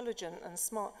intelligent and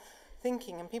smart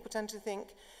thinking, and people tend to think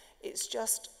it's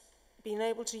just being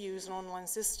able to use an online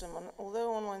system. And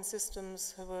although online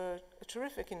systems have a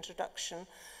terrific introduction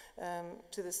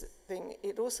to this thing,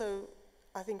 it also,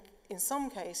 I think, in some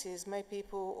cases, made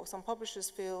people or some publishers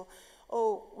feel,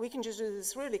 oh, we can just do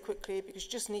this really quickly because you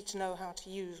just need to know how to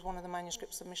use one of the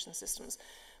manuscript submission systems.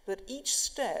 But each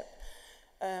step,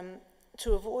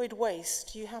 to avoid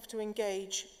waste, you have to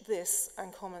engage this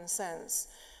and common sense.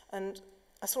 And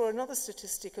I saw another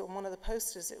statistic on one of the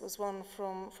posters. It was one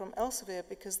from Elsevier,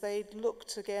 because they'd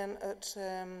looked again at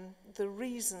the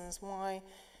reasons why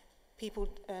people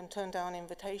turn down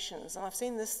invitations. And I've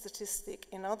seen this statistic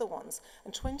in other ones,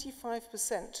 and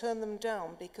 25% turn them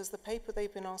down because the paper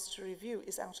they've been asked to review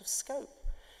is out of scope.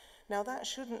 Now, that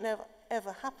shouldn't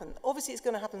ever happen. Obviously, it's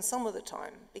going to happen some of the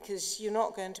time, because you're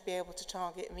not going to be able to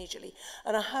target immediately.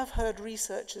 And I have heard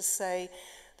researchers say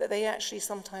that they actually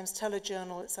sometimes tell a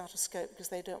journal it's out of scope because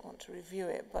they don't want to review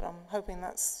it, but I'm hoping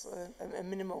that's a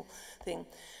minimal thing.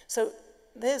 So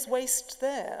there's waste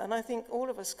there, and I think all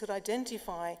of us could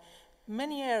identify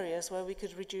many areas where we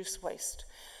could reduce waste.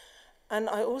 And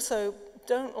I also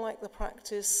don't like the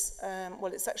practice,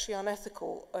 well, it's actually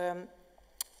unethical.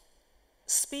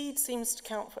 Speed seems to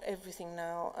count for everything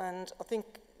now, and I think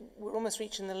we're almost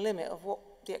reaching the limit of what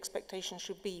the expectation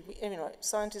should be.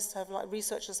 Scientists have,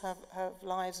 researchers have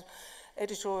lives,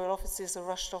 editorial offices are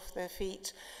rushed off their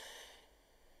feet.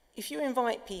 If you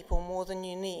invite people more than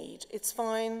you need, it's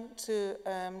fine to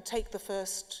take the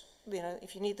first,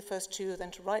 if you need the first two,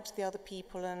 then to write to the other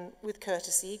people and with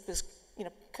courtesy, because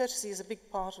courtesy is a big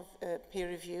part of peer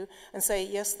review, and say,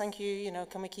 yes, thank you,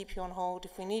 can we keep you on hold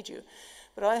if we need you?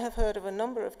 But I have heard of a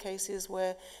number of cases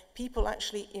where people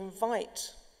actually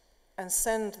invite and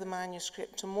send the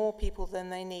manuscript to more people than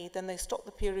they need, then they stop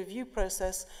the peer review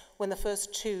process when the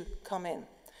first 2 come in.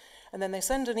 And then they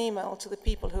send an email to the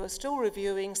people who are still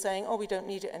reviewing saying, oh, we don't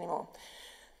need it anymore.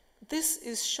 This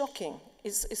is shocking.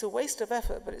 It's a waste of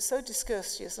effort, but it's so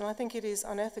discourteous, and I think it is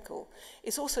unethical.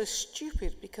 It's also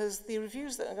stupid because the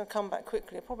reviews that are going to come back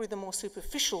quickly are probably the more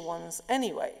superficial ones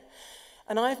anyway.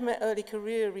 And I've met early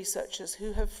career researchers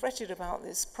who have fretted about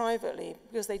this privately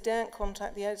because they daren't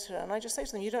contact the editor. And I just say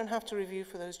to them, you don't have to review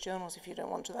for those journals if you don't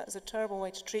want to. That is a terrible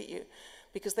way to treat you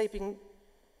because they've been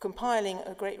compiling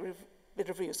a great bit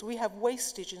of review. So we have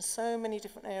wastage in so many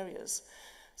different areas.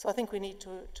 So I think we need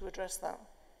to address that.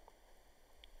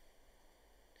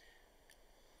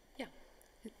 Yeah.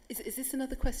 Is this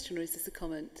another question or is this a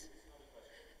comment?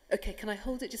 Okay, can I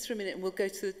hold it just for a minute and we'll go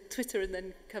to Twitter and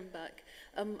then come back.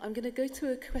 I'm going to go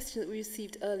to a question that we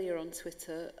received earlier on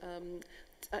Twitter.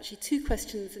 Actually, 2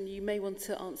 questions, and you may want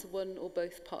to answer one or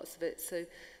both parts of it. So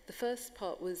the first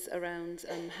part was around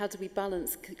how do we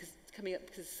balance, coming up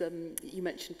because you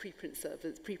mentioned preprint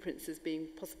servers, preprints as being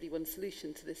possibly one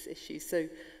solution to this issue. So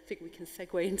I think we can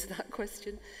segue into that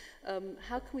question.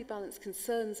 How can we balance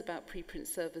concerns about preprint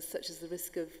servers, such as the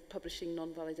risk of publishing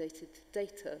non-validated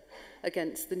data,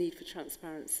 against the need for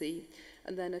transparency?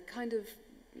 And then a kind of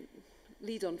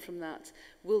lead on from that,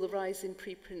 will the rise in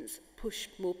preprints push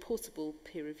more portable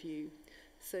peer review?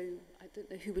 So I don't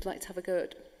know who would like to have a go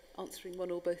at answering one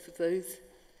or both of those.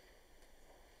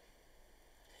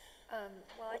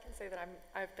 Well, I can say that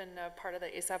I've been part of the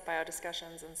ASAP bio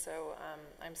discussions, and so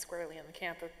I'm squarely in the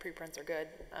camp of preprints are good.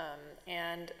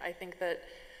 And I think that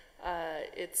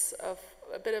it's a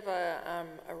bit of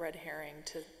a red herring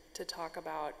to talk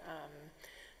about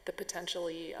the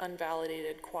potentially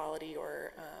unvalidated quality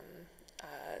or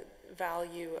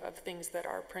value of things that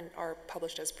are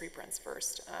published as preprints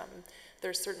first.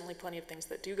 There's certainly plenty of things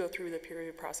that do go through the peer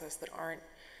review process that aren't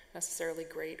necessarily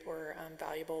great or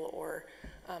valuable or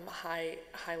high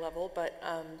level, but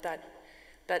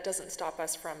that doesn't stop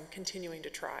us from continuing to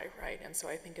try, right? And so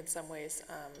I think in some ways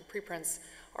preprints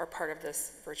are part of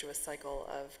this virtuous cycle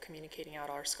of communicating out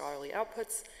our scholarly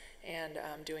outputs and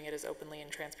doing it as openly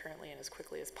and transparently and as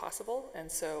quickly as possible.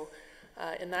 And so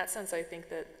in that sense, I think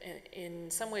that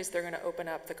in some ways they're going to open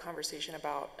up the conversation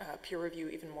about peer review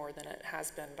even more than it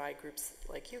has been by groups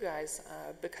like you guys,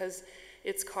 because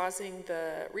it's causing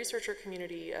the researcher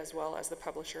community as well as the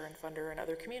publisher and funder and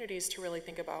other communities to really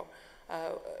think about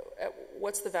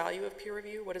what's the value of peer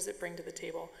review, what does it bring to the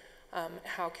table,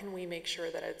 how can we make sure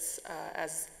that it's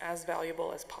as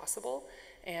valuable as possible,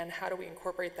 and how do we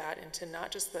incorporate that into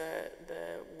not just the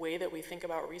way that we think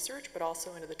about research, but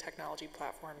also into the technology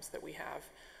platforms that we have,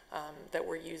 that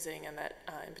we're using, and that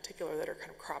in particular that are kind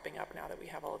of cropping up now that we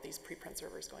have all of these preprint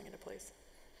servers going into place.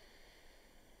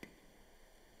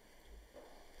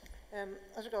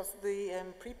 As regards the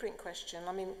preprint question,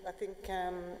 I mean, I think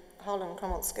Harlan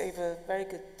Cromwell gave a very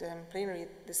good plenary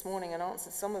this morning and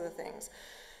answered some of the things.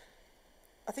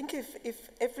 I think if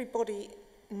everybody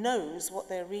knows what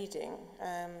they're reading,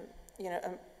 you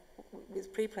know,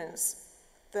 with preprints,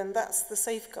 then that's the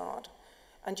safeguard,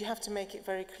 and you have to make it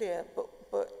very clear.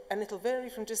 And it'll vary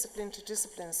from discipline to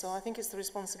discipline. So I think it's the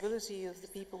responsibility of the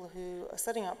people who are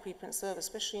setting up preprint servers,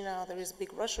 especially now there is a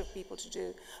big rush of people to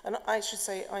do. And I should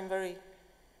say I'm very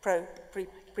pro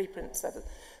preprint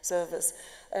servers.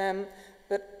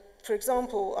 But for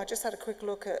example, I just had a quick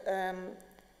look at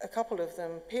a couple of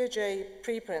them. PeerJ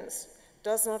preprints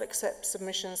does not accept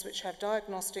submissions which have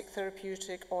diagnostic,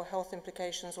 therapeutic, or health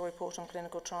implications or report on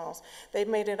clinical trials. They've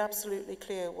made it absolutely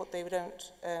clear what they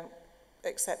don't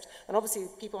accept. And obviously,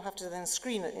 people have to then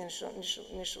screen at the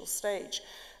initial stage.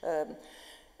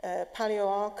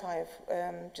 PaleoArchive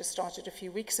just started a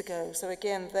few weeks ago. So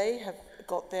again, they have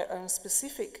got their own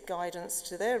specific guidance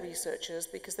to their researchers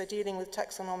because they're dealing with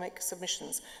taxonomic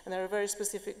submissions. And there are very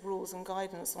specific rules and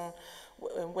guidance on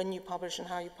when you publish and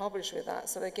how you publish with that.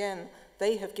 So again,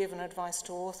 they have given advice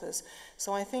to authors.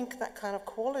 So I think that kind of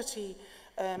quality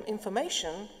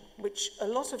information, which a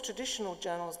lot of traditional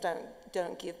journals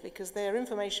don't give, because their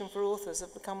information for authors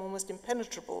have become almost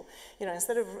impenetrable. You know,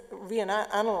 instead of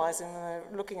reanalyzing them,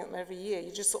 looking at them every year,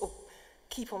 you just sort of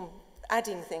keep on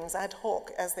adding things ad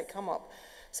hoc as they come up.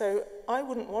 So I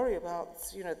wouldn't worry about,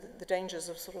 you know, the dangers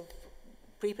of sort of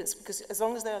preprints, because as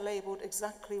long as they're labeled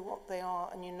exactly what they are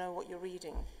and you know what you're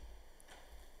reading.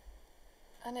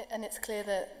 And it's clear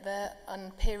that they're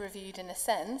unpeer-reviewed in a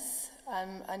sense,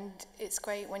 and it's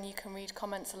great when you can read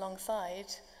comments alongside,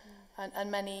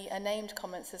 and many are named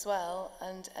comments as well,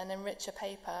 and enrich a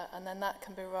paper, and then that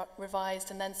can be revised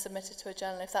and then submitted to a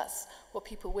journal if that's what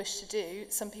people wish to do.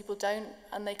 Some people don't,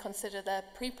 and they consider their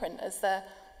preprint as their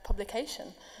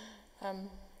publication.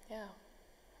 Yeah.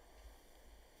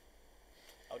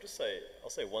 I'll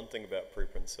say one thing about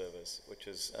preprint servers, which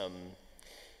is,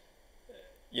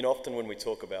 you know, often when we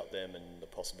talk about them and the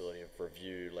possibility of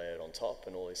review layered on top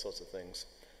and all these sorts of things,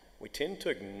 we tend to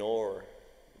ignore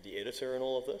the editor in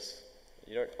all of this.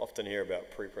 You don't often hear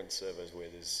about preprint servers where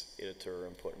there's editor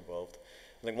input involved.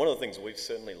 I think one of the things we've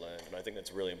certainly learned, and I think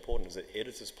that's really important, is that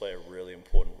editors play a really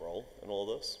important role in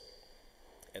all of this.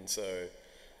 And so,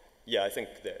 yeah, I think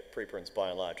that preprints by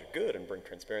and large are good and bring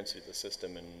transparency to the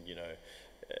system, and, you know,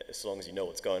 as long as you know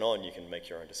what's going on, you can make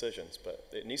your own decisions.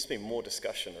 But there needs to be more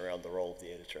discussion around the role of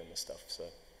the editor in this stuff. So,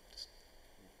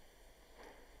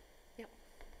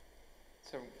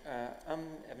 So I'm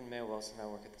Evan Mayo Wilson. I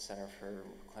work at the Center for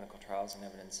Clinical Trials and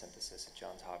Evidence Synthesis at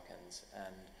Johns Hopkins,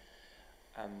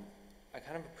 and I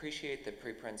kind of appreciate that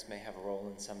preprints may have a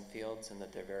role in some fields and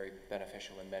that they're very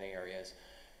beneficial in many areas.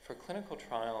 For clinical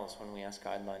trials, when we ask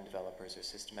guideline developers or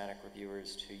systematic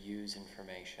reviewers to use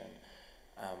information,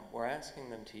 we're asking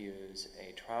them to use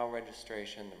a trial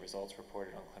registration, the results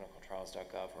reported on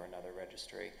clinicaltrials.gov or another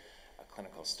registry, a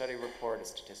clinical study report, a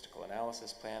statistical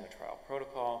analysis plan, a trial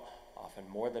protocol, often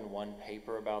more than one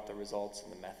paper about the results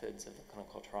and the methods of the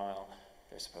clinical trial.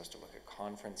 They're supposed to look at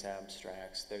conference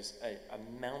abstracts. There's a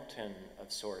mountain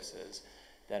of sources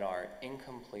that are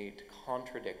incomplete,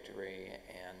 contradictory,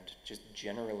 and just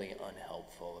generally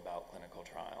unhelpful about clinical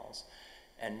trials.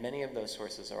 And many of those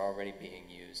sources are already being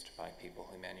used by people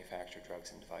who manufacture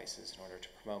drugs and devices in order to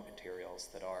promote materials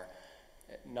that are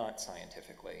not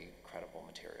scientifically credible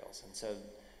materials. And so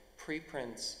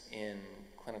preprints in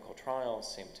clinical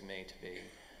trials seem to me to be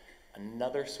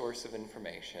another source of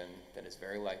information that is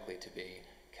very likely to be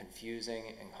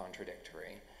confusing and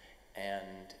contradictory.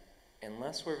 And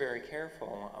unless we're very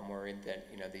careful, I'm worried that,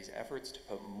 you know, these efforts to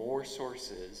put more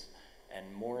sources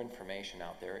and more information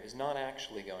out there is not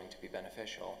actually going to be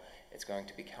beneficial. It's going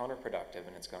to be counterproductive,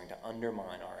 and it's going to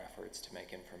undermine our efforts to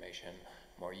make information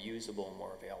more usable,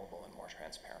 more available, and more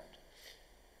transparent.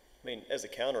 I mean, as a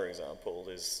counterexample,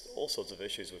 there's all sorts of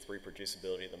issues with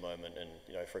reproducibility at the moment, and,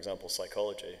 you know, for example,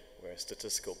 psychology, where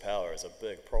statistical power is a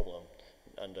big problem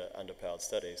under underpowered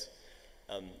studies.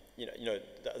 You know,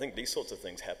 I think these sorts of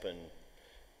things happen,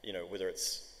 you know, whether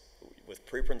it's with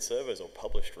preprint servers or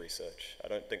published research. I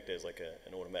don't think there's like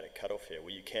an automatic cutoff here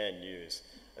where you can use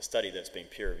a study that's been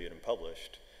peer-reviewed and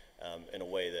published in a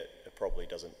way that it probably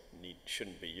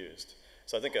shouldn't be used.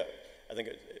 So I think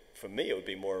for me it would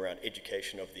be more around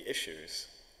education of the issues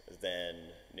than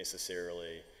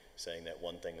necessarily saying that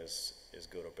one thing is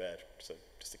good or bad. So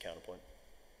just a counterpoint.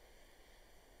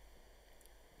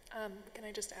 Can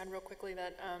I just add real quickly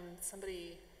that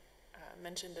somebody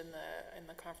mentioned in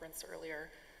the conference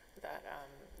earlier that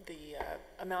the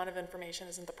amount of information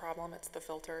isn't the problem, it's the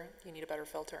filter. You need a better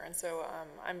filter. And so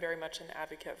I'm very much an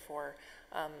advocate for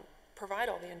provide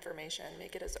all the information,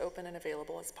 make it as open and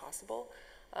available as possible,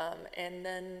 and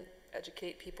then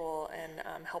educate people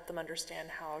and help them understand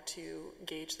how to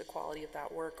gauge the quality of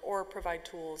that work, or provide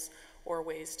tools or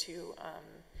ways to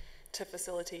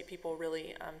facilitate people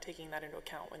really taking that into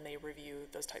account when they review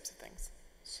those types of things.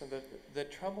 So the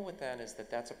trouble with that is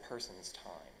that that's a person's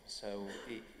time. So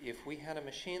if we had a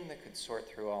machine that could sort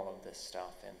through all of this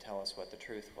stuff and tell us what the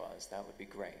truth was, that would be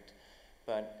great.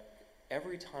 But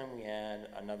every time we add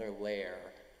another layer,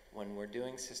 when we're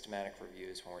doing systematic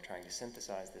reviews, when we're trying to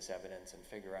synthesize this evidence and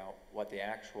figure out what the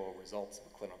actual results of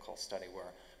a clinical study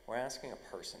were, we're asking a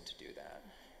person to do that.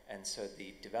 And so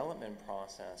the development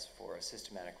process for a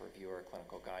systematic review or a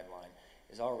clinical guideline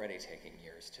is already taking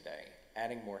years today.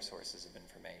 Adding more sources of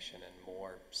information and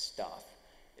more stuff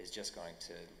is just going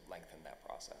to lengthen that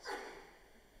process.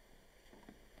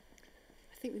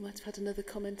 I think we might have had another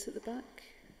comment at the back.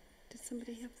 Did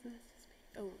somebody have the...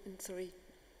 Oh, and sorry.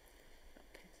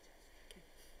 Okay.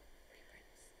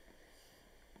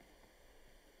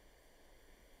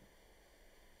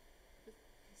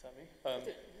 Is that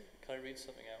me? Can I read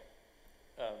something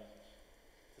out?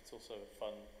 It's also a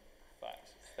fun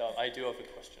fact. I do have a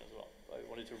question as well. I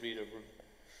wanted to read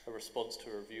a response to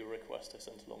a review request I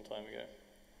sent a long time ago.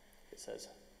 It says,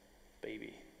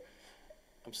 "Baby,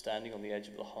 I'm standing on the edge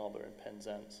of the harbour in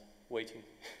Penzance, waiting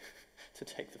to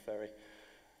take the ferry.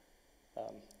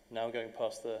 Now going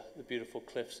past the beautiful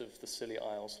cliffs of the Scilly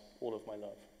Isles, all of my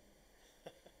love."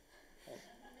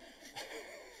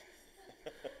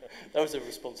 That was a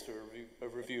response to a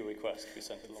review request we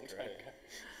sent a long time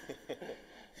ago.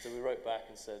 So we wrote back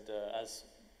and said, as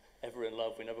ever in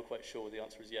love, we're never quite sure whether the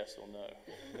answer is yes or no.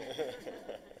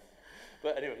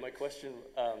 But anyway, my question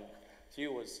to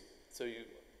you was, so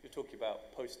you're talking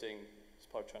about posting, as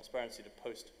part of transparency, to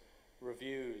post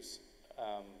reviews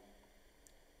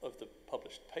of the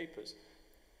published papers,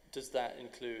 does that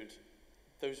include,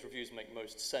 those reviews make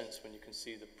most sense when you can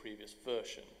see the previous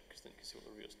version, because then you can see what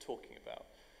the reviewer is talking about.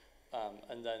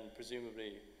 And then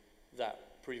presumably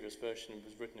that previous version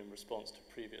was written in response to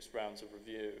previous rounds of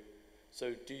review.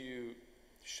 So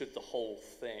should the whole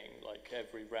thing, like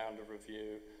every round of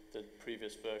review, the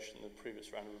previous version, the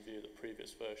previous round of review, the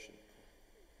previous version,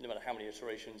 no matter how many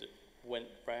iterations it went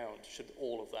round, should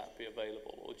all of that be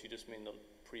available? Or do you just mean the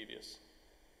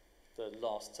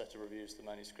last set of reviews the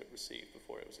manuscript received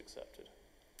before it was accepted?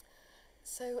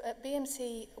 So at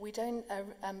BMC, we don't,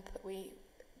 we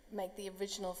make the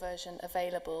original version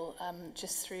available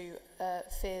just through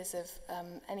fears of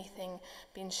anything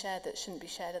being shared that shouldn't be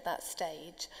shared at that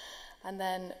stage. And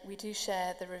then we do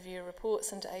share the review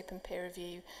reports under open peer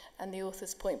review and the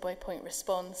author's point-by-point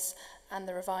response and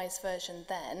the revised version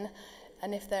then.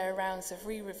 And if there are rounds of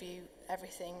re-review,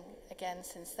 everything again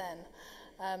since then.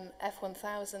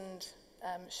 F1000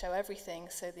 show everything,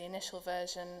 so the initial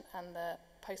version and the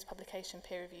post-publication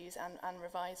peer reviews and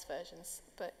revised versions.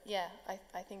 But yeah,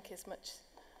 I think as much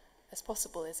as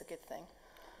possible is a good thing.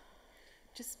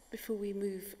 Just before we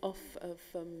move off of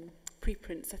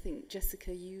preprints, I think,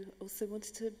 Jessica, you also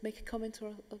wanted to make a comment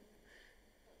or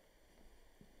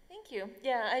Thank you.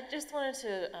 Yeah, I just wanted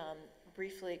to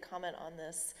briefly comment on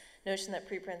this notion that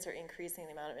preprints are increasing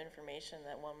the amount of information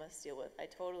that one must deal with. I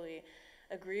totally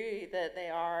agree that they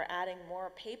are adding more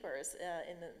papers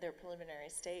in their preliminary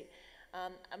state. I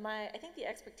think the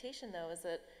expectation, though, is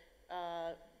that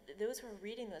those who are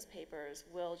reading those papers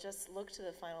will just look to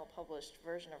the final published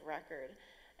version of record.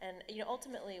 And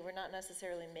ultimately, we're not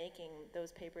necessarily making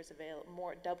those papers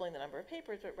available, doubling the number of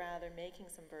papers, but rather making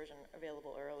some version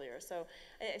available earlier. So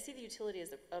I see the utility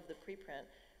of the preprint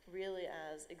really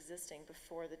as existing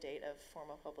before the date of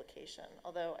formal publication.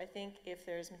 Although I think if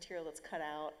there's material that's cut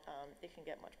out, it can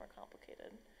get much more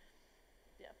complicated.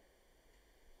 Yeah.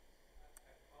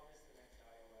 I promise the next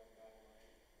IOM guideline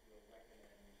will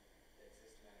recommend that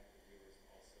systematic reviewers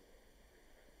also look at the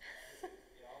preprint.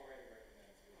 It already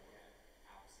recommends looking at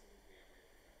absolutely every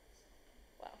preprint.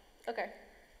 Wow. Okay.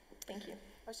 Thank you.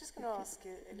 I was just going to ask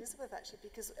Elizabeth, actually,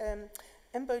 because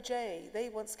MBOJ, they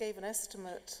once gave an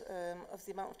estimate of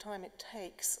the amount of time it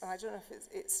takes, and I don't know if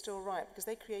it's still right, because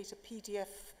they create a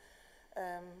PDF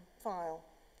file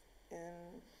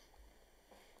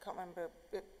can't remember,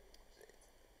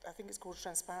 I think it's called a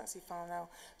transparency file now.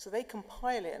 So they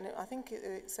compile it, and I think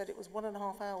it said it was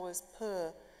 1.5 hours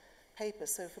per paper.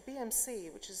 So for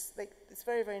BMC, which is, it's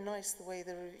very, very nice the way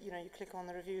you click on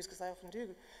the reviews, because I often do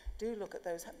look at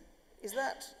those. Is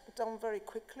that done very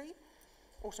quickly,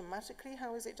 automatically?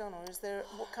 How is it done, or is there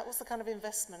what's the kind of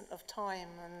investment of time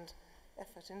and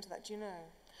effort into that? Do you know?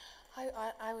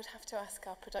 I would have to ask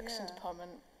our production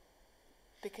department,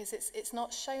 because it's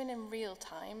not shown in real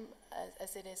time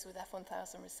as it is with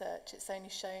F1000 research. It's only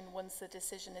shown once the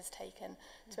decision is taken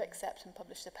to accept and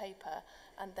publish the paper,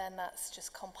 and then that's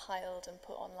just compiled and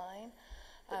put online.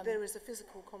 But there is a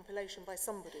physical compilation by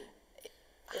somebody.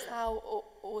 How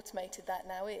automated that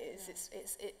now is,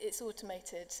 it's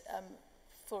automated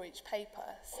for each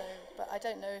paper. So, but I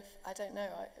don't know.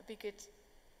 It'd be good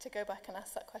to go back and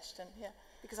ask that question. Yeah.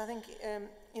 Because I think,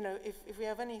 if we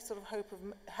have any sort of hope of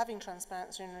having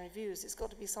transparency in reviews, it's got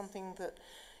to be something that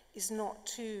is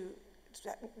not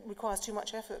that requires too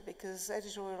much effort, because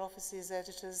editorial offices,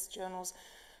 editors, journals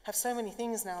have so many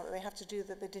things now that they have to do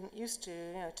that they didn't used to.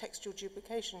 Textual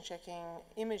duplication checking,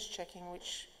 image checking,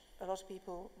 which a lot of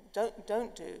people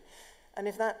don't do. And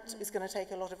if that is going to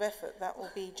take a lot of effort, that will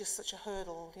be just such a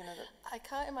hurdle, that I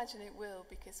can't imagine it will,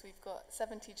 because we've got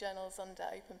 70 journals under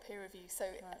open peer review, so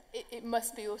it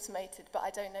must be automated, but I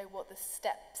don't know what the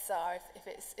steps are,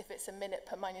 if it's a minute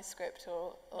per manuscript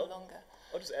or longer.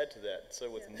 I'll just add to that. So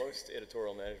with most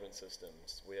editorial management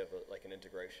systems, we have an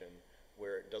integration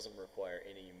where it doesn't require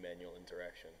any manual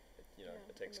interaction.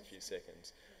 It takes a few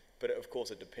seconds. But of course,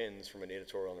 it depends from an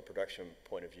editorial and a production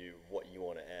point of view what you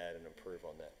want to add and improve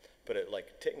on that. But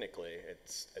technically,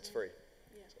 it's free.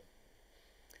 Yeah. So.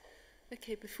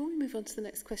 Okay, before we move on to the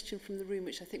next question from the room,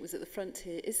 which I think was at the front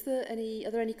here,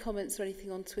 are there any comments or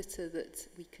anything on Twitter that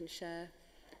we can share?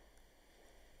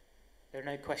 There are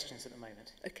no questions at the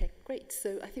moment. Okay, great.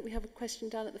 So I think we have a question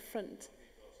down at the front.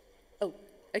 Oh,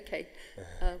 okay.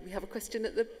 We have a question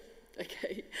at the...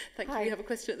 Okay, thank you. We have a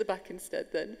question at the back instead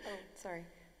then. Oh, sorry.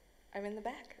 I'm in the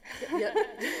back. Yeah.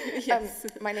 Yes.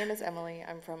 My name is Emily.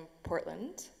 I'm from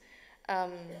Portland. I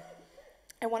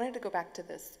wanted to go back to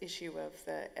this issue of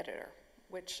the editor,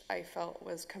 which I felt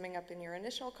was coming up in your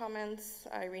initial comments,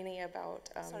 Irene, about...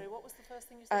 Sorry, what was the first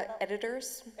thing you said about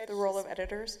editors, the role of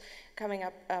editors coming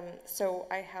up. So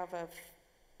I have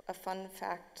a fun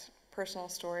fact, personal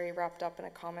story wrapped up in a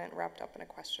comment, wrapped up in a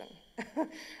question.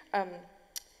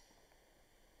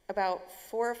 About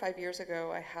 4 or 5 years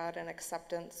ago, I had an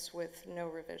acceptance with no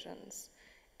revisions,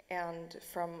 and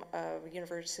from a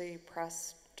university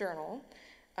press journal.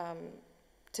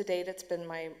 To date, it's been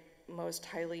my most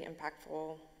highly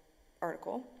impactful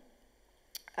article.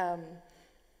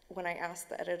 When I asked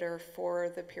the editor for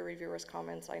the peer reviewer's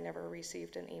comments, I never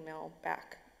received an email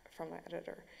back from the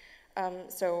editor.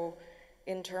 So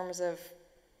in terms of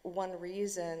one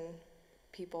reason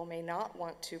people may not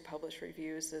want to publish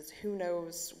reviews is who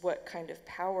knows what kind of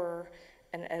power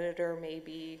an editor may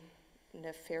be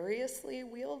nefariously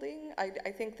wielding. I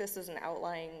think this is an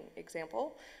outlying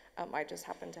example. I just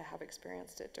happen to have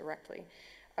experienced it directly.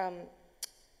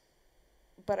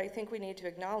 But I think we need to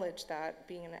acknowledge that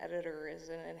being an editor is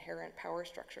an inherent power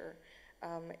structure.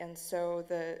 And so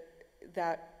there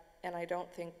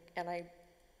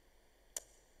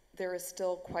is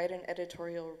still quite an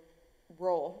editorial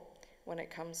role when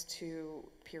it comes to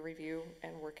peer review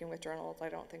and working with journals. I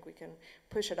don't think we can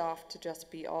push it off to just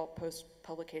be all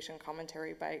post-publication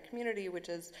commentary by community, which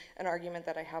is an argument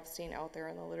that I have seen out there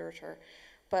in the literature.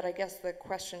 But I guess the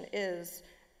question is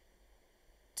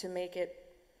to make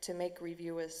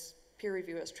peer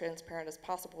review as transparent as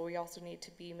possible, we also need to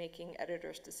be making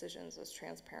editors' decisions as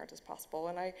transparent as possible.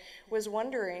 And I was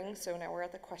wondering, so now we're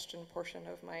at the question portion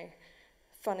of my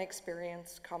fun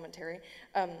experience commentary.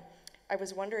 I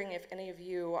was wondering if any of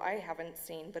you, I haven't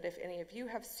seen, but if any of you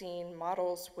have seen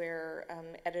models where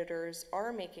editors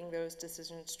are making those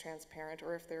decisions transparent,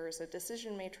 or if there is a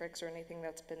decision matrix or anything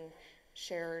that's been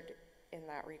shared in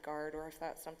that regard, or if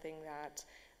that's something that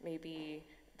maybe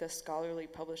the scholarly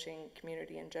publishing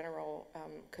community in general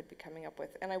could be coming up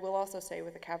with. And I will also say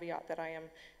with a caveat that I am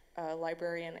a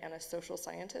librarian and a social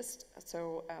scientist,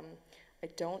 so I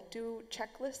don't do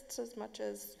checklists as much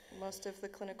as most of the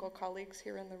clinical colleagues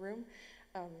here in the room.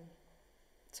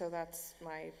 So that's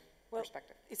my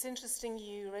perspective. It's interesting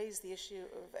you raise the issue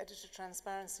of editor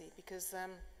transparency, because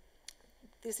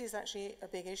this is actually a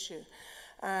big issue.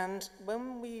 And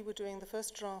when we were doing the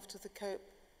first draft of the COPE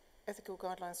ethical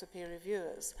guidelines for peer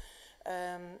reviewers,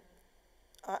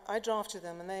 I drafted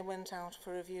them and they went out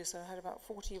for review, so I had about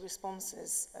 40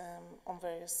 responses on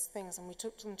various things, and we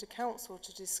took them to council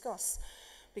to discuss,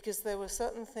 because there were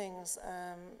certain things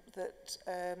that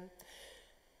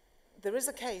there is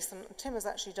a case, and Tim has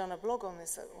actually done a blog on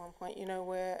this at one point, you know,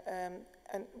 where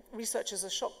and researchers are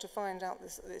shocked to find out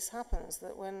this happens,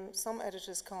 that when some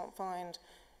editors can't find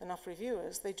enough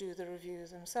reviewers, they do the review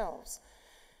themselves.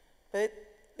 But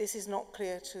this is not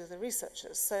clear to the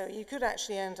researchers. So you could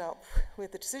actually end up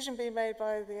with the decision being made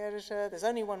by the editor, there's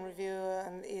only one reviewer,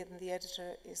 and the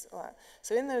editor is that.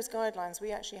 So in those guidelines,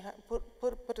 we actually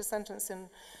put a sentence in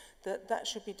that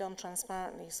should be done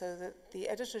transparently, so that the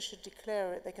editor should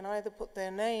declare it. They can either put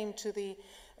their name to the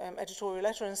editorial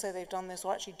letter and say they've done this,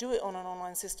 or actually do it on an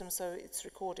online system so it's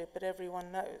recorded, but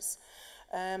everyone knows.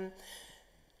 And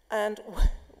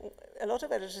a lot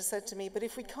of editors said to me, but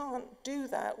if we can't do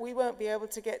that, we won't be able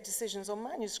to get decisions on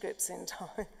manuscripts in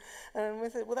time. And we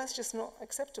thought, well, that's just not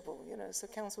acceptable, you know. So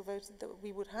council voted that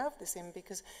we would have this in,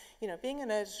 because, you know, being an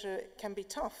editor can be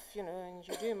tough, you know, and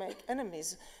you do make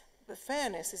enemies. But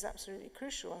fairness is absolutely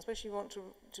crucial, especially if you want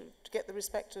to get the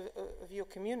respect of your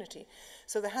community.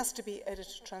 So there has to be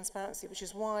editor transparency, which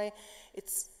is why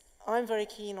I'm very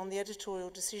keen on the editorial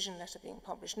decision letter being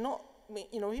published. Not,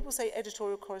 you know, people say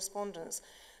editorial correspondence.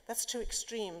 That's too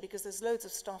extreme, because there's loads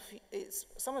of stuff,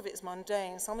 some of it is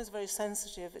mundane, some is very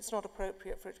sensitive, it's not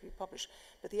appropriate for it to be published.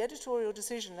 But the editorial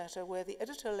decision letter, where the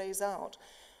editor lays out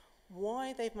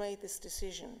why they've made this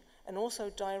decision, and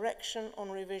also direction on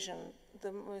revision.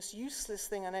 The most useless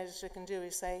thing an editor can do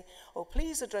is say, oh,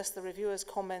 please address the reviewer's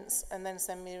comments and then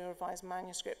send me a revised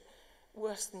manuscript.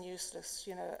 Worse than useless,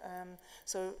 you know.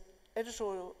 So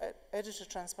editor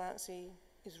transparency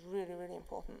is really, really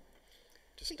important.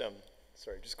 Just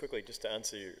quickly, just to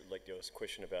answer your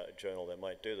question about a journal that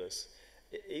might do this,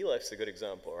 eLife's a good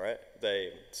example, right?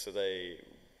 They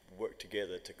work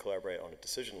together to collaborate on a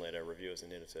decision letter, reviewers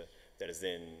and editor, that is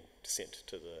then sent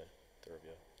to the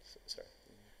reviewer. Sorry.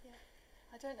 Yeah,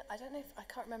 I don't know if, I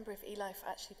can't remember if eLife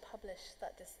actually published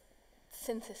that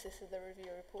synthesis of the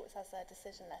reviewer reports as their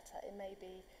decision letter. It may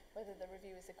be whether the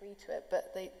reviewers agree to it,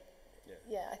 but I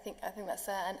think that's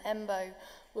there. And EMBO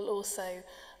will also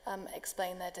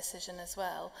explain their decision as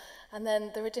well. And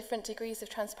then there are different degrees of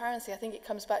transparency. I think it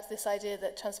comes back to this idea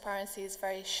that transparency is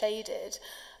very shaded,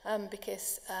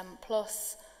 because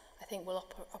PLOS, I think, will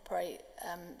operate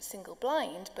single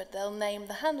blind, but they'll name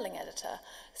the handling editor.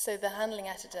 So the handling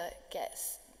editor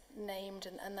gets named,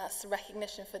 and that's the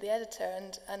recognition for the editor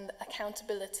and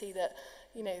accountability that,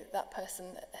 you know, that person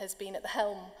has been at the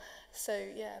helm. So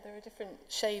yeah, there are different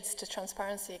shades to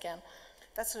transparency again.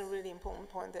 That's a really important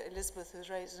point that Elizabeth has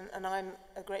raised, and I'm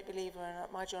a great believer, and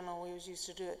at my journal we always used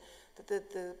to do it,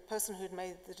 that the person who'd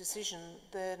made the decision,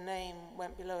 their name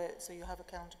went below it, so you have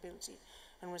accountability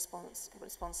and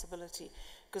responsibility.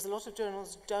 Because a lot of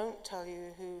journals don't tell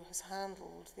you who has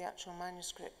handled the actual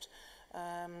manuscript.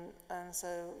 And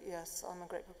so, yes, I'm a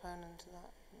great proponent of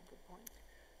that. Good point.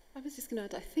 I was just going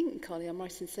to add, I think, Carly, I'm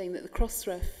right in saying that the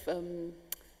cross-ref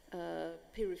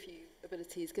peer review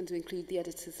ability is going to include the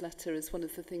editor's letter as one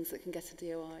of the things that can get a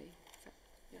DOI. So,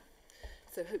 yeah.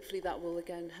 So hopefully that will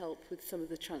again help with some of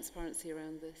the transparency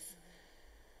around this.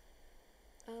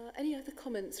 Any other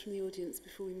comments from the audience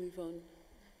before we move on?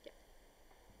 Yeah.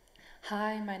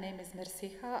 Hi, my name is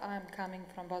Mersiha. I'm coming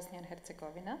from Bosnia and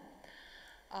Herzegovina.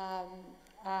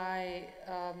 I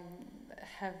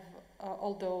have,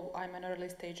 although I'm an early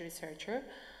stage researcher,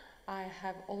 I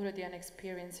have already an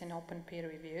experience in open peer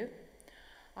review.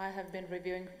 I have been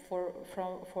reviewing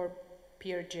for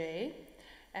Peer J,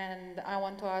 and I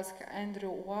want to ask Andrew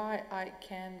why I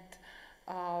can't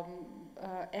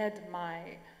add my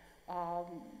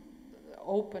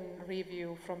open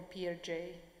review from Peer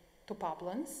J to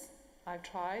Publins. I've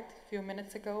tried a few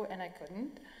minutes ago and I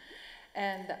couldn't.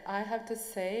 And I have to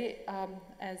say,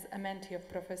 as a mentee of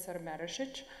Professor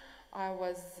Marasic, I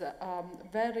was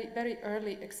very, very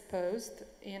early exposed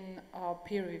in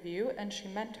peer review, and she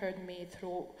mentored me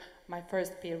through my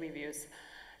first peer reviews.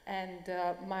 And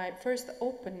my first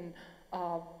open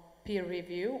peer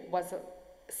review was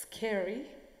scary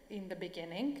in the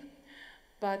beginning,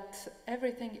 but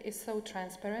everything is so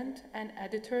transparent, and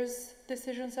editors'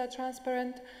 decisions are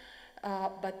transparent.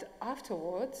 But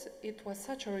afterwards, it was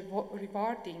such a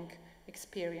rewarding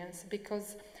experience,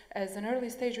 because as an early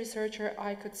stage researcher,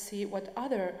 I could see what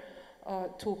other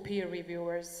two peer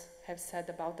reviewers have said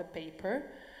about the paper,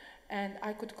 and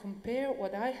I could compare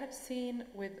what I have seen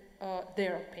with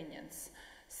their opinions.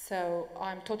 So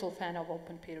I'm a total fan of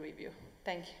open peer review.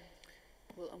 Thank you.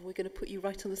 Well, and we're going to put you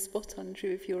right on the spot, Andrew,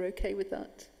 if you're okay with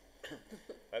that.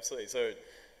 Absolutely. So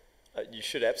you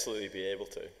should absolutely be able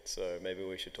to. So maybe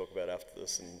we should talk about it after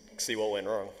this and see what went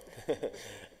wrong.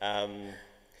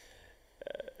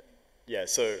 Yeah,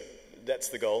 so that's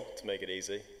the goal, to make it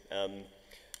easy.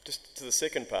 Just to the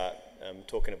second part,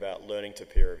 talking about learning to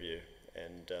peer review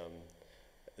and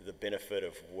the benefit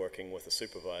of working with a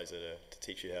supervisor to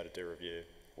teach you how to do review,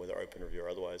 whether open review or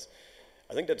otherwise.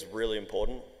 I think that's really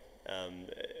important.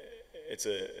 It's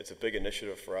a big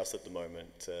initiative for us at the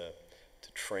moment to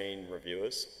train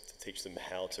reviewers, to teach them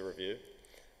how to review.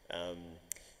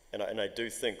 And I do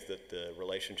think that the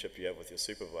relationship you have with your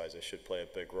supervisor should play a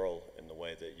big role in the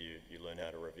way that you learn how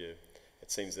to review. It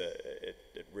seems that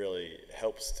it really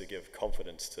helps to give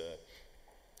confidence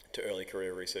to early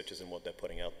career researchers in what they're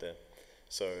putting out there.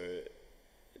 So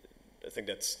I think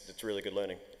that's really good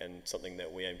learning and something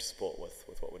that we aim to support with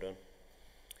what we're doing.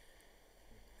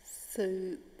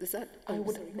 So does that... I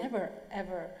would never,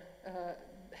 ever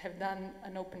have done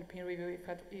an open peer review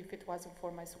if it wasn't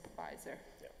for my supervisor.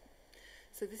 Yeah.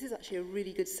 So this is actually a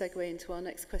really good segue into our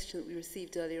next question that we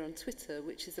received earlier on Twitter,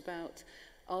 which is about,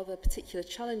 are there particular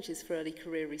challenges for early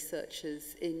career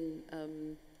researchers in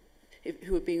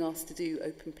who are being asked to do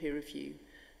open peer review?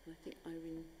 And I think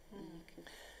Irene, you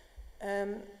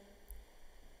can...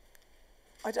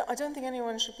 I don't think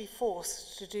anyone should be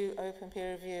forced to do open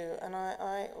peer review, and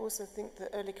I also think that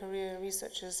early career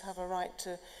researchers have a right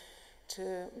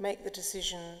to make the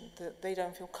decision that they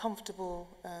don't feel comfortable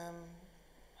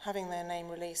having their name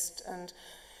released. And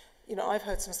you know, I've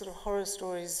heard some sort of horror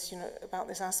stories, you know, about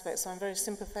this aspect, so I'm very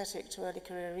sympathetic to early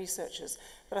career researchers.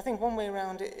 But I think one way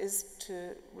around it is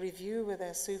to review with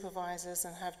their supervisors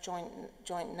and have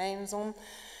joint names on.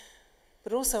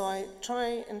 But also I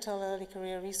try and tell early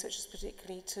career researchers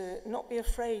particularly to not be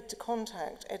afraid to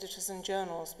contact editors and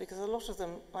journals, because a lot of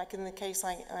them, like in the case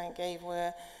I gave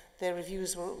where they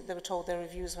were told their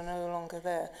reviews were no longer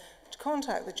there, to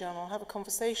contact the journal, have a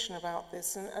conversation about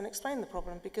this and explain the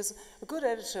problem, because a good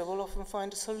editor will often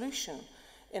find a solution.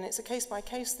 And it's a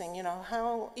case-by-case thing, you know,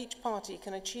 how each party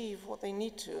can achieve what they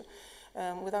need to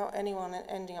without anyone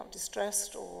ending up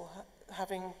distressed or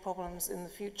having problems in the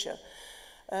future.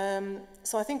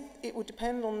 So I think it would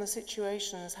depend on the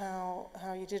situations how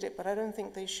you did it, but I don't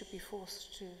think they should be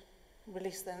forced to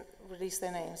release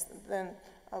their names. Then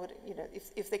I would, you know,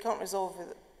 if they can't resolve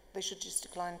it, they should just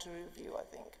decline to review, I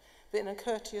think, but in a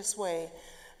courteous way,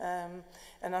 And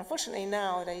unfortunately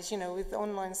nowadays, with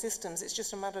online systems, it's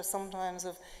just a matter sometimes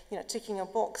of, ticking a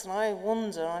box. And I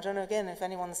wonder, I don't know again if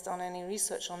anyone's done any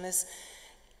research on this,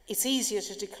 it's easier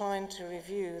to decline to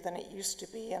review than it used to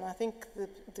be. And I think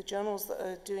the journals that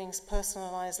are doing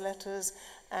personalized letters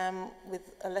with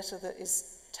a letter that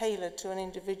is tailored to an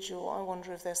individual, I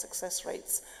wonder if their success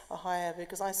rates are higher,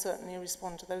 because I certainly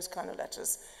respond to those kind of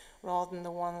letters rather than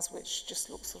the ones which just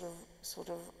look sort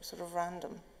of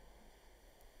random.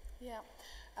 Yeah,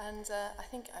 and I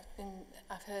think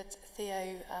I've heard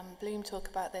Theo Bloom talk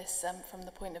about this from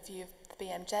the point of view of the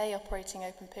BMJ operating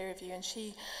open peer review, and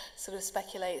she sort of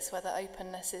speculates whether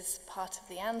openness is part of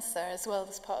the answer as well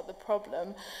as part of the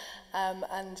problem.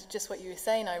 And just what you were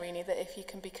saying, Irene, that if you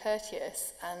can be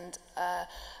courteous and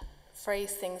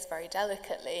phrase things very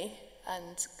delicately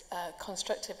and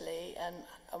constructively, and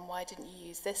why didn't you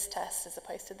use this test as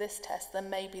opposed to this test, then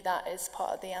maybe that is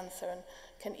part of the answer and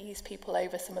can ease people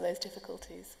over some of those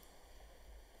difficulties.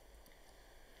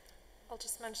 I'll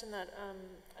just mention that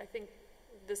I think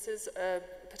this is a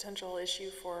potential issue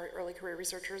for early career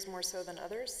researchers more so than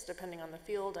others, depending on the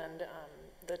field and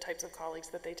the types of colleagues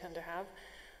that they tend to have.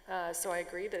 So I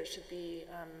agree that it should be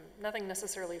nothing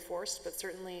necessarily forced, but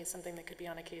certainly something that could be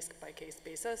on a case-by-case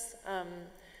basis.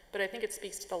 But I think it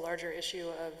speaks to the larger issue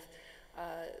of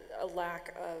a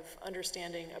lack of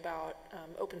understanding about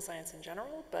open science in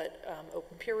general, but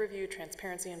open peer review,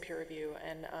 transparency in peer review,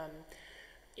 and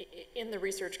in the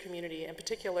research community, in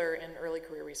particular in early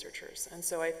career researchers. And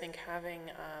so I think having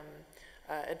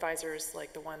advisors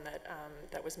like the one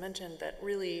that was mentioned that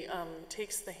really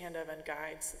takes the hand of and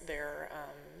guides their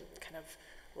kind of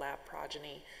lab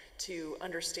progeny to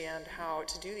understand how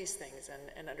to do these things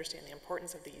and understand the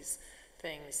importance of these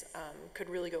things could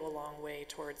really go a long way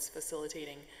towards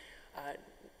facilitating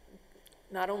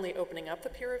not only opening up the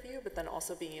peer review, but then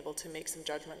also being able to make some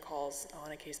judgment calls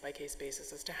on a case-by-case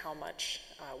basis as to how much,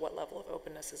 what level of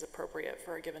openness is appropriate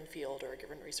for a given field or a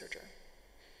given researcher.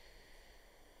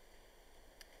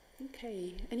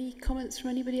 Okay, any comments from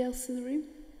anybody else in the room?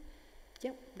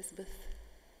 Yep, Elizabeth.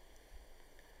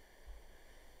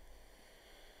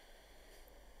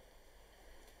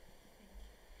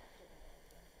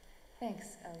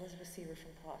 Thanks, Elizabeth Seaver from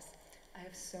PLOS. I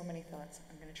have so many thoughts.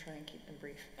 I'm going to try and keep them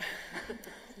brief.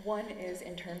 One is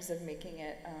in terms of making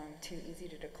it too easy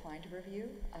to decline to review.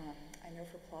 I know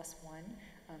for PLOS One,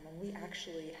 when we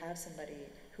actually have somebody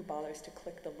who bothers to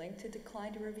click the link to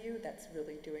decline to review, that's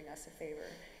really doing us a favor.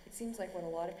 It seems like what a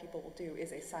lot of people will do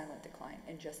is a silent decline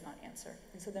and just not answer.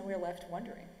 And so then we're left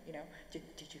wondering, did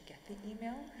you get the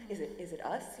email? Is it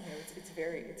us? It's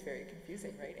very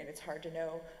confusing, right? And it's hard to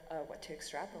know what to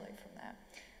extrapolate from that.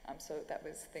 So that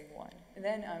was thing one. And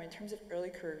then in terms of early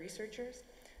career researchers,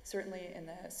 certainly in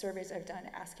the surveys I've done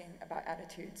asking about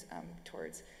attitudes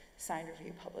towards signed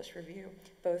review, published review,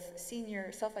 both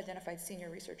self-identified senior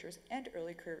researchers and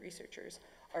early career researchers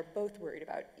are both worried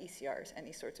about ECRs and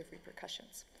these sorts of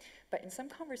repercussions. But in some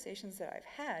conversations that I've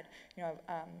had,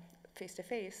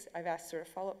 face-to-face, I've asked sort of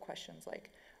follow-up questions like,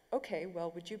 okay,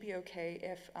 well, would you be okay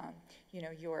if,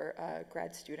 your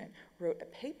grad student wrote a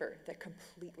paper that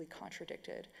completely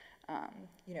contradicted,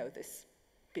 this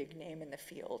big name in the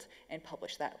field and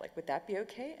published that? Like, would that be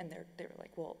okay? And they were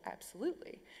like, well,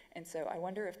 absolutely. And so I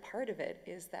wonder if part of it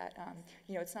is that,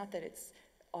 it's not that it's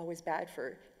always bad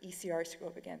for ECRs to go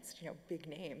up against, big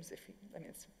names.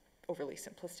 It's overly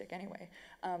simplistic anyway.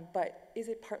 But is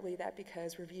it partly that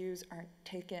because reviews aren't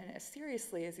taken as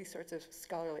seriously as these sorts of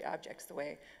scholarly objects, the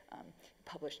way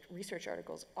published research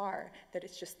articles are, that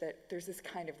it's just that there's this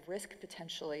kind of risk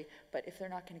potentially, but if they're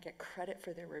not going to get credit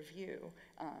for their review,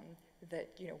 that,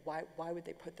 why would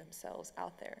they put themselves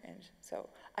out there? And so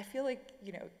I feel like,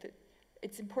 that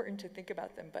it's important to think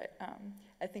about them, but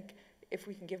I think if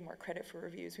we can give more credit for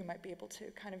reviews, we might be able to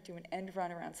kind of do an end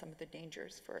run around some of the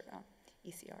dangers for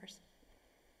ECRs.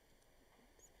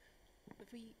 Have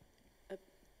we,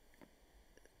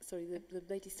 sorry, the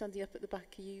lady standing up at the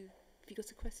back, have you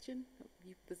got a question?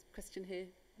 There's a question here.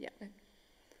 Yeah.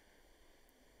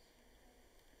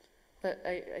 But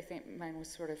I think mine was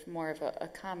sort of more of a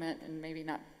comment and maybe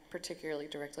not particularly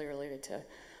directly related to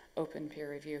open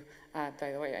peer review.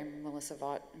 By the way, I'm Melissa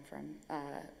Vaught. I'm from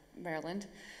Maryland.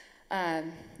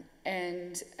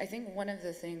 And I think one of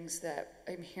the things that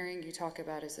I'm hearing you talk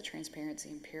about is the transparency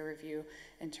in peer review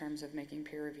in terms of making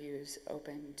peer reviews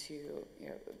open to,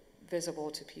 visible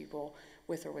to people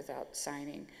with or without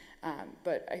signing.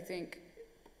 But I think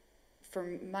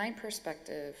from my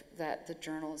perspective that the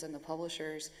journals and the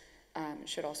publishers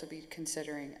should also be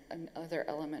considering another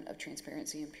element of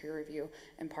transparency and peer review.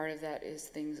 And part of that is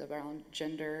things around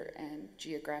gender and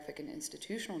geographic and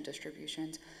institutional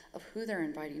distributions of who they're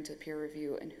inviting to peer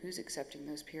review and who's accepting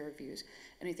those peer reviews.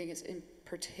 And I think it's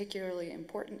particularly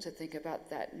important to think about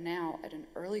that now at an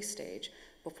early stage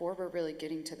before we're really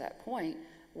getting to that point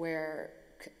where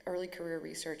early career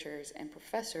researchers and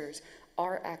professors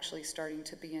are actually starting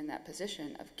to be in that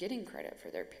position of getting credit for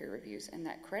their peer reviews, and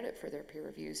that credit for their peer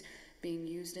reviews being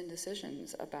used in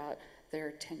decisions about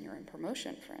their tenure and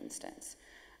promotion, for instance.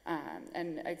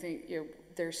 And I think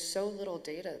there's so little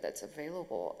data that's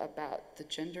available about the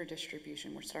gender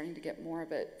distribution. We're starting to get more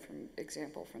of it, from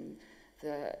example, from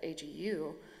the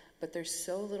AGU, but there's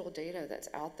so little data that's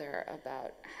out there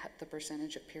about the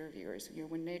percentage of peer reviewers.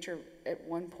 When Nature at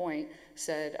one point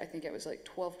said, I think it was like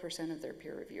 12% of their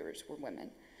peer reviewers were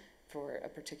women for a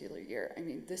particular year. I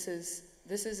mean, this is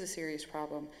a serious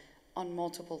problem on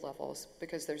multiple levels,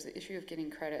 because there's the issue of getting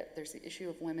credit, there's the issue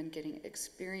of women getting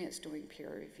experience doing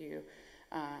peer review,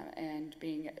 and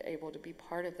being able to be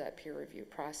part of that peer review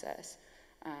process.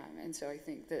 And so I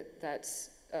think that's,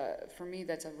 for me,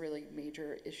 that's a really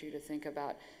major issue to think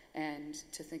about. And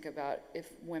to think about,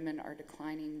 if women are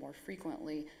declining more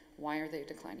frequently, why are they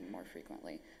declining more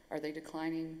frequently? Are they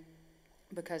declining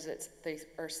because they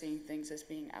are seeing things as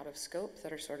being out of scope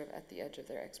that are sort of at the edge of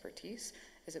their expertise?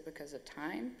 Is it because of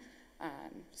time?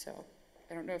 So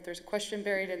I don't know if there's a question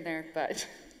buried in there, but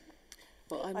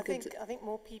well, I think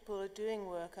more people are doing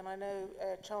work, and I know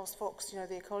Charles Fox, the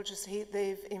ecologist,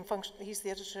 he's the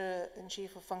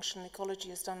editor-in-chief of Functional Ecology,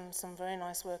 has done some very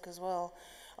nice work as well.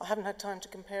 I haven't had time to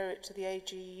compare it to the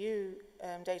AGU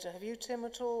data. Have you, Tim,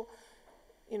 at all?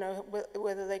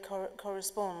 Whether they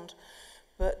correspond.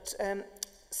 But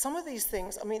some of these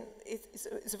things, I mean,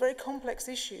 it's a very complex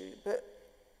issue, but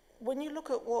when you look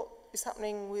at what is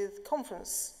happening with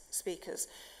conference speakers,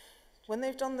 when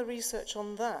they've done the research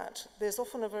on that, there's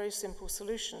often a very simple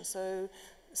solution. So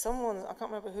someone, I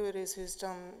can't remember who it is who's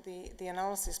done the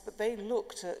analysis, but they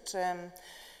looked at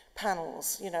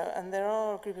panels, and there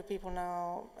are a group of people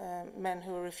now, men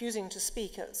who are refusing to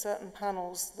speak at certain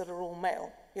panels that are all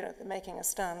male, they're making a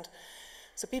stand.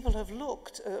 So people have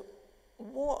looked at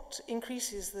what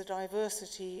increases the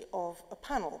diversity of a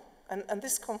panel. And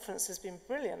this conference has been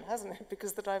brilliant, hasn't it?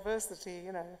 Because the diversity,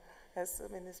 there's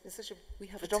been such a We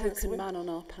have a token man on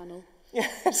our panel. Yeah,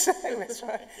 that's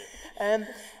right.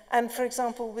 And for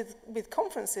example, with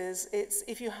conferences, it's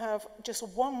if you have just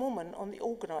one woman on the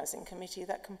organising committee,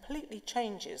 that completely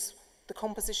changes the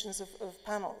compositions of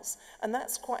panels. And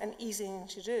that's quite an easy thing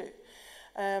to do.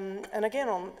 And again,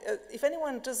 if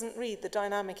anyone doesn't read the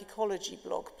Dynamic Ecology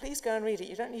blog, please go and read it.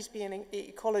 You don't need to be an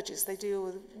ecologist. They deal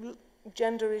with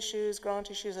gender issues, grant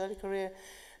issues, early career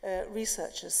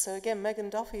researchers. So again, Megan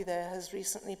Duffy there has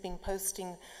recently been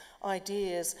posting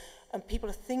ideas, and people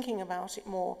are thinking about it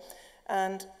more.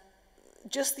 And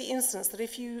just the instance that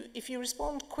if you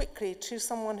respond quickly to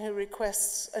someone who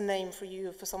requests a name for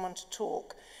you, for someone to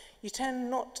talk, you tend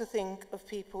not to think of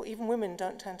people, even women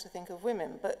don't tend to think of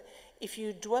women, but if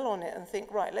you dwell on it and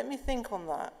think, right, let me think on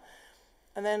that,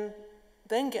 and then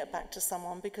get back to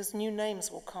someone, because new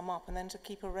names will come up, and then to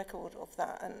keep a record of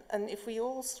that. And if we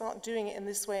all start doing it in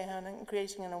this way and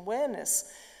creating an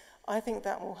awareness, I think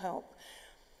that will help.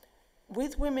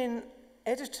 With women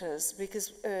editors,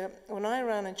 because when I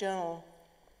ran a journal,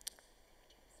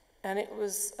 and it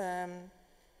was an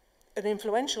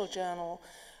influential journal,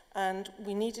 and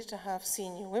we needed to have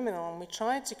senior women on, we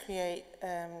tried to create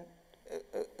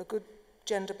a good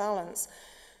gender balance.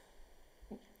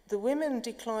 The women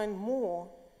declined more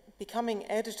becoming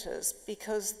editors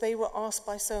because they were asked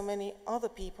by so many other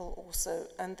people also,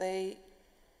 and they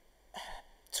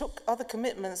took other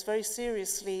commitments very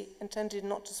seriously and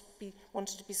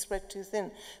wanted to be spread too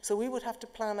thin. So we would have to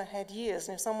plan ahead years.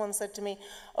 And if someone said to me,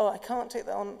 oh, I can't take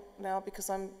that on now because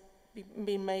I'm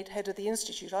being made head of the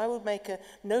institute, I would make a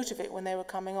note of it when they were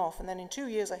coming off, and then in 2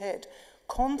 years ahead,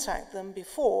 contact them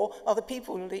before other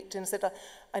people leaked in and said,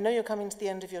 I know you're coming to the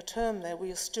end of your term there,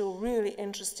 we are still really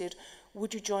interested,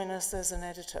 would you join us as an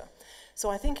editor? So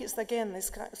I think it's, again, this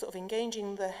kind of sort of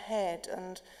engaging the head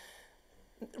and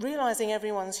realizing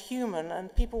everyone's human,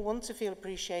 and people want to feel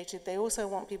appreciated. They also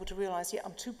want people to realize, yeah,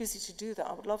 I'm too busy to do that,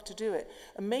 I would love to do it,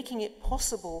 and making it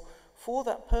possible for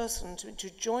that person to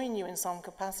join you in some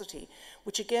capacity,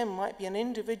 which again might be an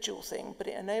individual thing, but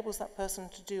it enables that person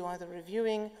to do either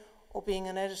reviewing or being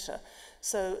an editor.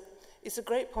 So it's a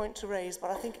great point to raise, but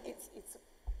I think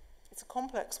it's a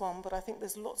complex one, but I think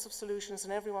there's lots of solutions,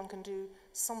 and everyone can do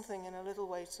something in a little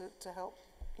way to help,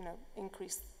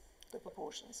 increase the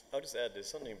proportions. I'll just add, there's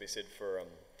something to be said for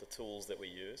the tools that we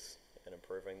use. and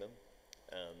improving them.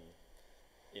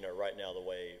 You know, right now the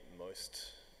way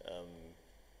most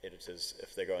editors,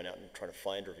 if they're going out and trying to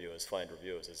find reviewers,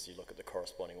 is you look at the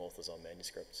corresponding authors on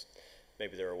manuscripts.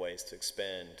 Maybe there are ways to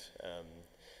expand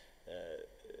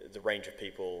the range of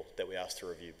people that we ask to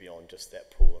review beyond just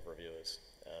that pool of reviewers.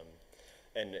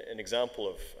 And an example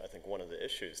of, I think, one of the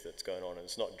issues that's going on, and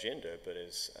it's not gender, but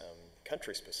is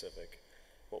country specific.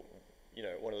 Well, you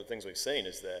know, one of the things we've seen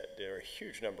is that there are a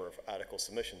huge number of article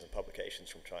submissions and publications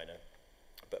from China,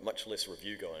 but much less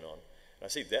review going on. And I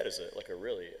see that as a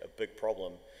really big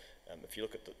problem, if you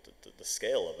look at the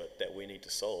scale of it, that we need to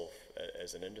solve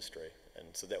as an industry. And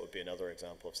so that would be another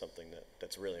example of something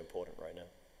that's really important right now.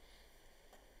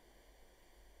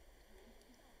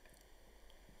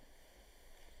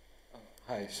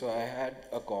 Hi, so I had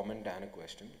a comment and a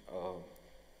question.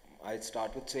 I'd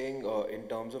start with saying, in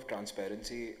terms of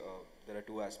transparency, there are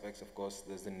two aspects. Of course,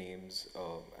 there's the names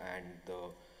and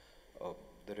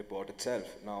the report itself.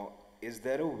 Now, is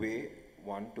there a way,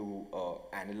 one, to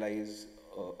analyze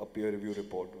a peer review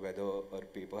report, whether a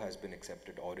paper has been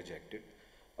accepted or rejected,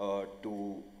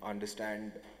 to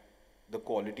understand the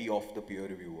quality of the peer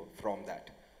reviewer from that?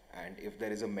 And if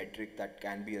there is a metric that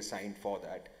can be assigned for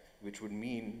that, which would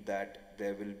mean that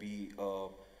there will be a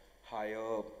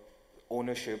higher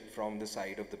ownership from the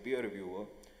side of the peer reviewer,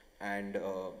 and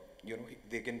you know,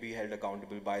 they can be held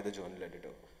accountable by the journal editor.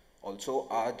 Also,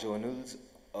 are journals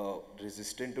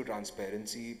resistant to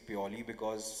transparency purely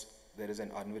because there is an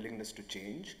unwillingness to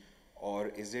change, or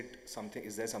is it something?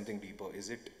 Is there something deeper? Is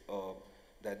it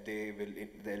that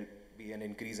there'll be an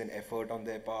increase in effort on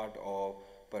their part, or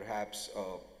perhaps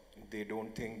they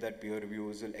don't think that peer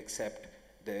reviewers will accept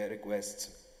their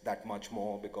requests that much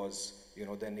more because, you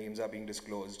know, their names are being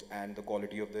disclosed and the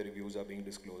quality of the reviews are being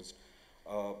disclosed.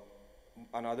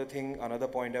 Another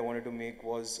point I wanted to make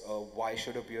was, why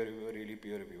should a peer reviewer really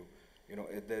peer review? You know,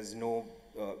 there's no,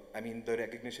 I mean, the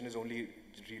recognition is only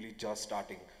really just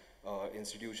starting.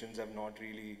 Institutions have not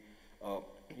really,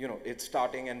 you know, it's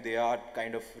starting and they are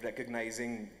kind of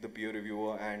recognizing the peer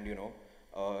reviewer and, you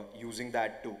know, using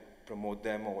that to promote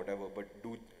them or whatever. But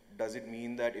does it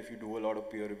mean that if you do a lot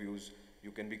of peer reviews, you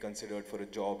can be considered for a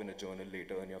job in a journal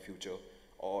later in your future?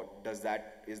 Or is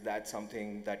that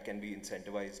something that can be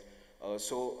incentivized?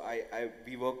 So I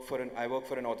work for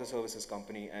an author services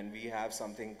company, and we have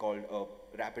something called a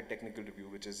rapid technical review,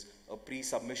 which is a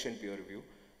pre-submission peer review,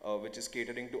 which is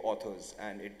catering to authors,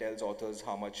 and it tells authors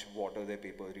how much water their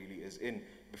paper really is in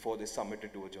before they submit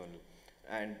it to a journal.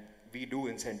 And we do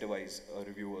incentivize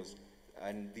reviewers.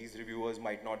 And these reviewers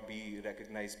might not be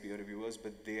recognized peer reviewers,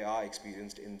 but they are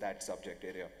experienced in that subject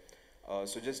area.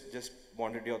 So just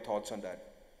wanted your thoughts on that.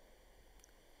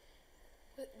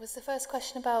 Was the first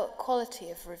question about quality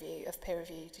of review, of peer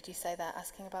review? Did you say that,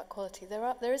 asking about quality?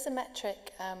 There is a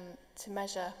metric to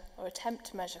measure, or attempt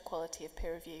to measure, quality of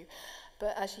peer review.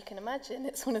 But as you can imagine,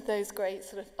 it's one of those great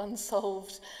sort of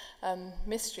unsolved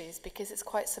mysteries, because it's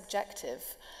quite subjective.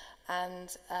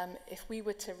 And if we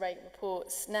were to rate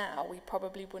reports now, we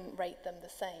probably wouldn't rate them the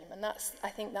same. And I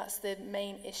think that's the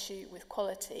main issue with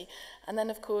quality. And then,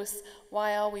 of course,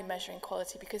 why are we measuring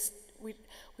quality? Because we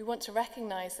want to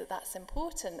recognize that that's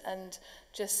important. And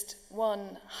just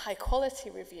one high-quality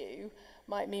review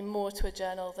might mean more to a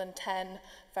journal than 10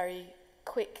 very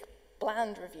quick,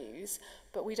 bland reviews.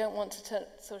 But we don't want to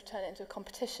turn it into a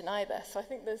competition either. So I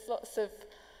think there's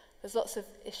lots of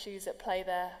issues at play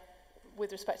there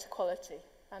with respect to quality.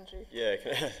 Andrew? Yeah,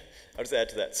 I'll just add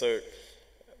to that. So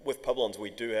with Publons, we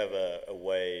do have a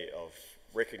way of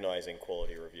recognizing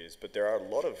quality reviews, but there are a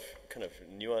lot of kind of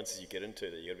nuances you get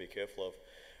into that you got to be careful of.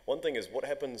 One thing is, what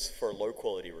happens for a low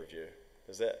quality review?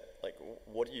 Is that, like,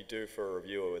 what do you do for a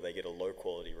reviewer where they get a low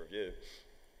quality review?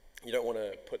 You don't want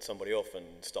to put somebody off and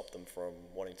stop them from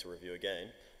wanting to review again.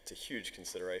 It's a huge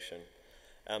consideration.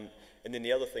 And then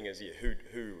the other thing is,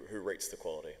 who rates the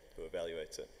quality, who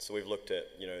evaluates it. So we've looked at,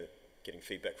 you know, getting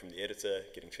feedback from the editor,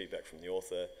 getting feedback from the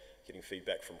author, getting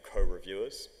feedback from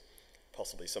co-reviewers,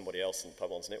 possibly somebody else in the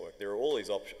Publons network. There are all these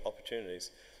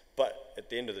opportunities, but at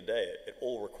the end of the day, it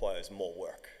all requires more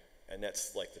work, and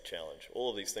that's like the challenge. All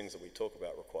of these things that we talk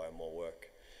about require more work,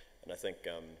 and I think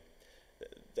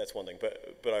that's one thing.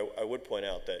 But I would point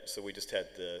out that, so we just had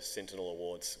the Sentinel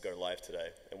Awards go live today,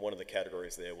 and one of the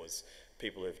categories there was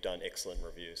people who've done excellent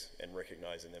reviews and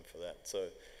recognizing them for that. So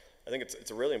I think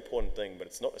it's a really important thing, but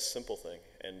it's not a simple thing.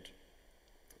 And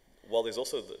while there's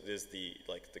also the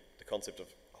concept of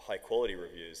high quality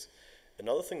reviews,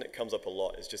 another thing that comes up a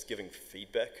lot is just giving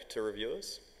feedback to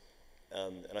reviewers.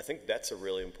 And I think that's a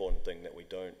really important thing that we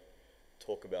don't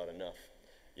talk about enough.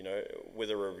 you know,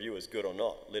 whether a review is good or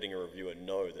not, letting a reviewer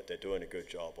know that they're doing a good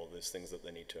job or there's things that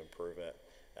they need to improve at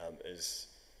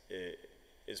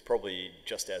is probably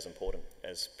just as important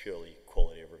as purely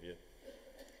quality of review.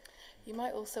 You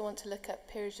might also want to look at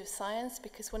peerage of science,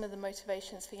 because one of the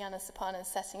motivations for Yannis Sapanen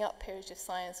setting up peerage of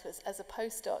science was, as a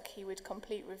postdoc, he would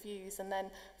complete reviews and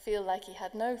then feel like he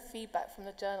had no feedback from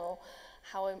the journal.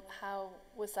 How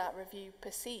was that review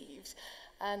perceived?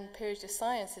 And peerage of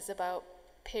science is about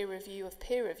peer review of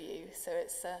peer review. So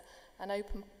it's an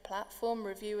open platform.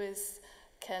 Reviewers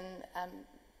can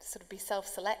sort of be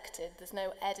self-selected. There's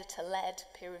no editor-led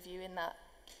peer review in that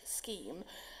scheme.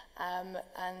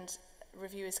 And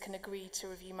reviewers can agree to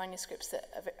review manuscripts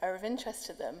that are of interest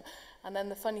to them. And then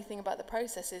the funny thing about the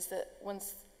process is that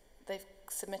once they've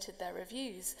submitted their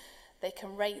reviews, they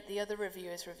can rate the other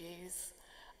reviewers' reviews.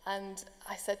 And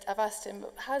I've asked him,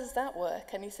 how does that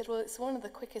work? And he said, well, it's one of the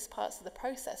quickest parts of the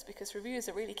process, because reviewers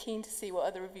are really keen to see what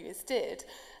other reviewers did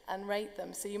and rate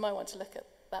them. So you might want to look at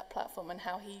that platform and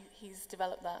how he's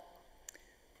developed that.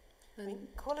 I mean,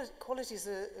 quality is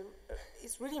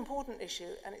it's a really important issue,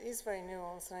 and it is very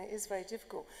nuanced, and it is very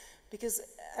difficult, because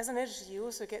as an editor you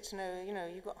also get to know, you know,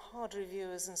 you've got hard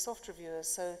reviewers and soft reviewers,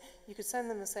 so you could send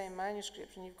them the same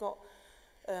manuscript and you've got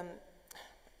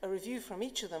a review from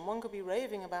each of them. One could be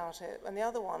raving about it and the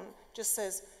other one just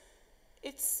says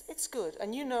it's good,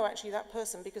 and you know actually that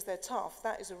person, because they're tough,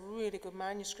 that is a really good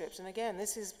manuscript. And again,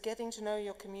 this is getting to know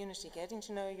your community, getting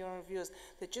to know your reviewers.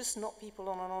 They're just not people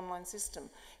on an online system.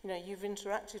 You know, you've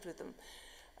interacted with them.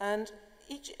 And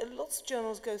lots of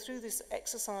journals go through this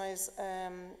exercise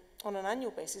on an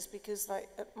annual basis, because like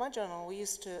at my journal we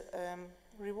used to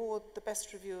reward the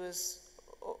best reviewers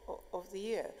of the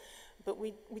year. But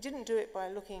we didn't do it by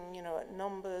looking, you know, at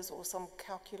numbers or some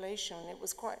calculation. It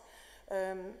was quite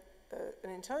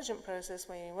an intelligent process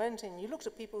where you went in, you looked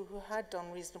at people who had done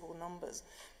reasonable numbers,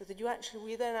 but that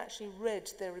we then actually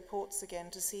read their reports again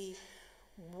to see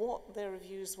what their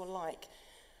reviews were like.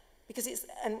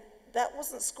 And that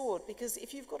wasn't scored, because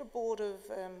if you've got a board of,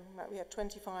 like we had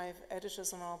 25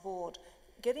 editors on our board,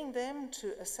 getting them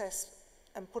to assess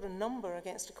and put a number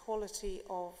against a quality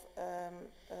of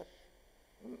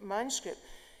manuscript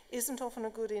isn't often a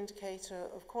good indicator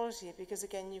of quality, because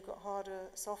again you've got harder,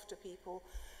 softer people.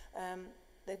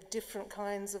 They're different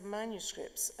kinds of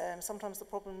manuscripts. Sometimes the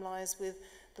problem lies with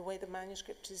the way the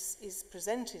manuscript is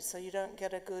presented, so you don't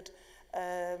get a good,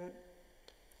 as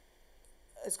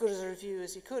good as a review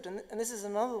as you could. And this is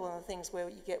another one of the things where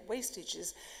you get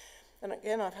wastages. And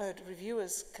again, I've heard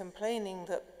reviewers complaining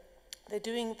that they're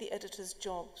doing the editor's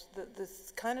job, that the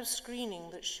kind of screening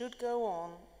that should go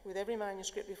on with every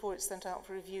manuscript before it's sent out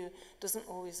for review doesn't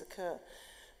always occur.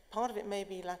 Part of it may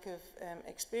be lack of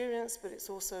experience, but it's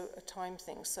also a time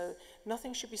thing. So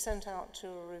nothing should be sent out to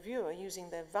a reviewer using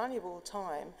their valuable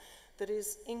time that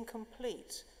is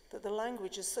incomplete, that the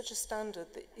language is such a standard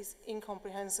that is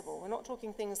incomprehensible. We're not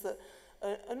talking things that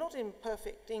are not in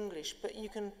perfect English, but you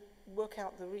can work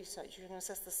out the research, you can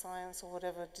assess the science or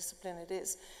whatever discipline it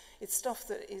is. It's stuff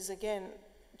that is, again,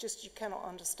 just you cannot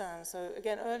understand. So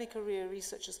again, early career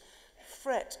researchers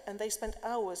fret, and they spend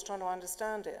hours trying to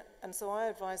understand it. And so I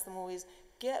advise them always,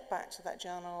 get back to that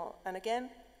journal, and again,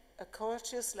 a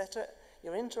courteous letter.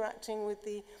 You're interacting with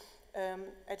the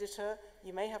editor.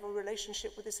 You may have a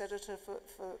relationship with this editor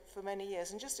for many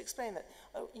years, and just explain that,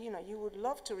 you know, you would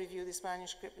love to review this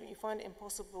manuscript, but you find it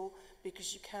impossible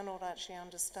because you cannot actually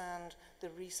understand the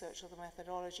research or the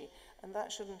methodology. And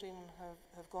that shouldn't even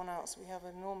have gone out, so we have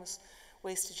enormous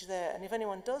wastage there. And if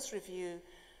anyone does review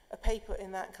a paper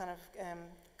in that kind of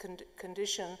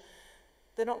condition,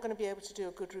 they're not going to be able to do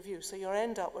a good review. So you'll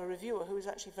end up with a reviewer who is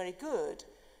actually very good,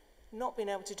 not being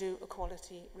able to do a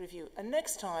quality review. And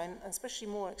next time, and especially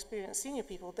more experienced senior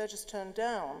people, they're just turned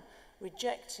down,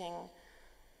 rejecting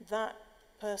that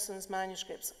person's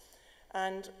manuscripts.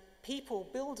 And people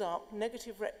build up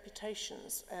negative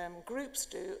reputations. Groups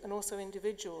do, and also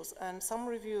individuals. And some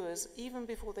reviewers, even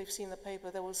before they've seen the paper,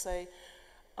 they will say,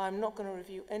 I'm not going to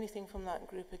review anything from that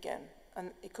group again.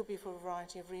 And it could be for a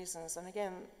variety of reasons. And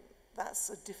again, that's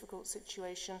a difficult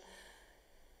situation.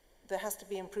 There has to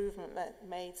be improvement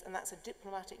made, and that's a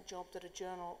diplomatic job that a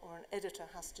journal or an editor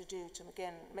has to do to,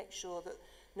 again, make sure that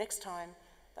next time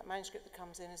that manuscript that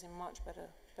comes in is in much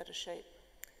better shape.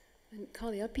 And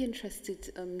Carly, I'd be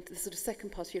interested, the sort of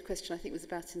second part of your question, I think, was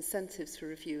about incentives for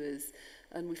reviewers.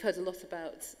 And we've heard a lot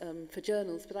about for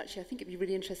journals, but actually I think it'd be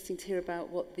really interesting to hear about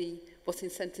what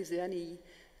incentives, if any,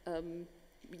 you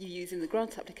use in the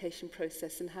grant application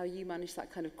process, and how you manage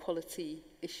that kind of quality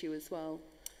issue as well.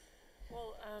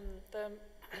 Well, the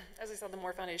as I said, the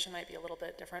Moore Foundation might be a little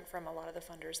bit different from a lot of the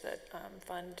funders that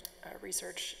fund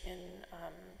research in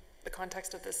the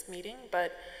context of this meeting,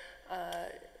 but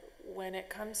when it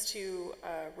comes to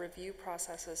review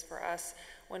processes for us,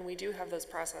 when we do have those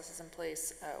processes in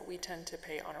place, we tend to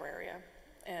pay honoraria.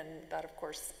 And that, of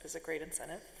course, is a great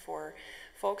incentive for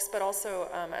folks, but also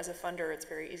as a funder, it's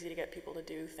very easy to get people to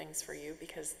do things for you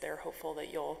because they're hopeful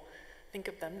that you'll think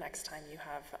of them next time you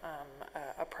have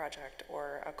a project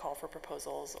or a call for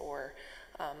proposals or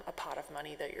a pot of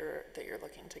money that you're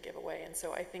looking to give away. And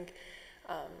so I think,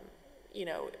 you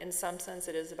know, in some sense,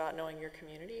 it is about knowing your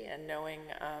community and knowing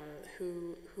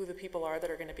who the people are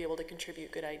that are going to be able to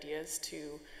contribute good ideas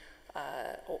to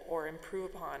or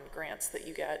improve upon grants that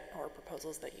you get or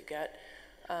proposals that you get.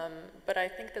 But I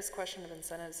think this question of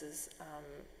incentives is,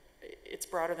 it's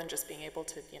broader than just being able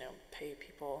to, you know, pay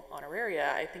people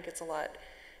honoraria. I think it's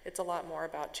a lot more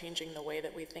about changing the way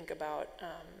that we think about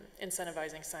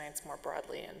incentivizing science more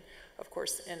broadly. And of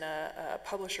course, in a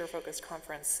publisher-focused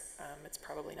conference, it's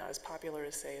probably not as popular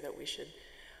to say that we should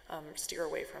steer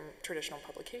away from traditional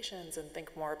publications and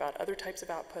think more about other types of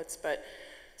outputs, but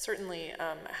certainly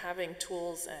having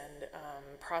tools and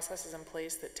processes in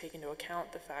place that take into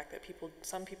account the fact that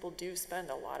some people do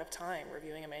spend a lot of time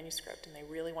reviewing a manuscript and they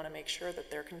really want to make sure that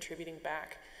they're contributing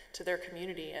back to their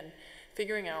community, and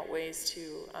figuring out ways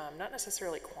to not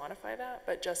necessarily quantify that,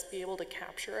 but just be able to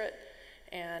capture it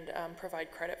and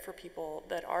provide credit for people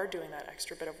that are doing that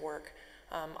extra bit of work,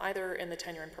 either in the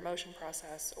tenure and promotion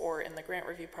process or in the grant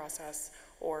review process,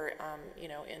 or you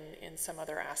know, in some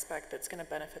other aspect that's going to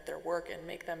benefit their work and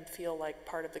make them feel like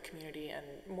part of the community and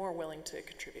more willing to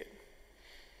contribute.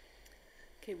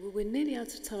 Okay, well, we're nearly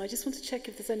out of time. I just want to check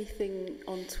if there's anything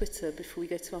on Twitter before we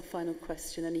go to our final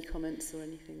question. Any comments or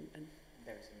anything?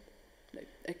 There's no.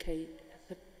 Okay.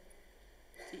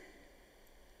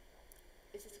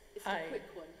 Is it a quick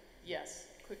one? Yes,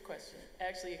 quick question.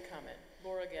 Actually, a comment.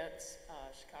 Laura Getz,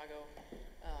 Chicago.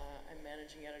 I'm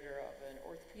managing editor of an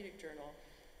orthopedic journal.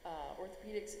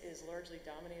 Orthopedics is largely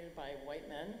dominated by white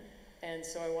men, and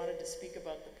so I wanted to speak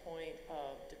about the point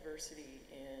of diversity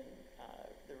in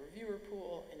the reviewer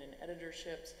pool and in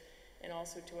editorships, and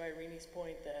also to Irene's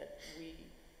point that we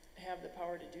have the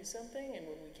power to do something, and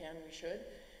when we can, we should.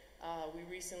 We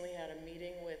recently had a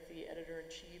meeting with the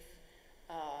editor-in-chief,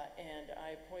 and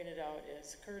I pointed out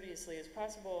as courteously as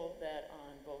possible that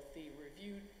on both the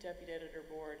review deputy editor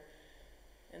board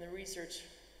and the research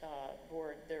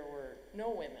board, there were no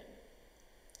women.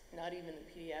 Not even the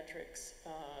pediatrics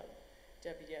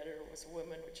deputy editor was a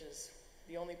woman, which is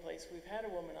the only place we've had a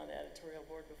woman on the editorial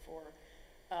board before.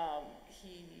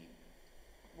 He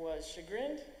was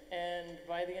chagrined, and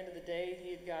by the end of the day,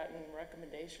 he had gotten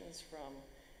recommendations from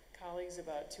colleagues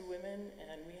about 2 women,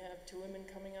 and we have 2 women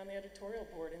coming on the editorial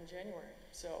board in January.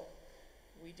 So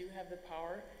we do have the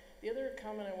power. The other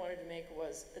comment I wanted to make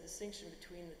was a distinction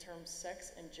between the terms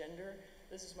sex and gender.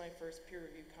 This is my first peer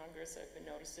review congress. I've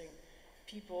been noticing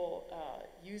people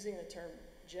using the term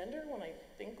gender when I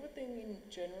think what they mean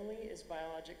generally is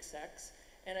biologic sex.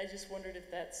 And I just wondered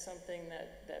if that's something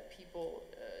that people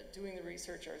doing the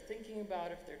research are thinking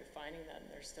about, if they're defining that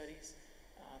in their studies.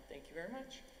 Thank you very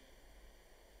much.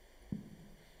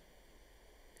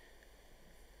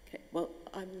 Okay, well,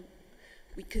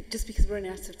 we could, just because we're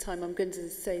running out of time, I'm going to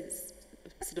say this,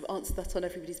 sort of answer that on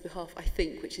everybody's behalf, I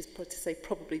think, which is to say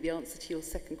probably the answer to your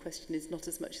second question is not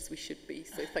as much as we should be,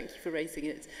 so thank you for raising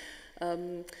it.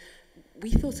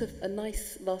 We thought of a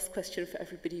nice last question for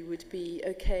everybody would be,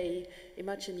 okay,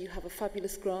 imagine you have a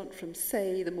fabulous grant from,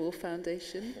 say, the Moore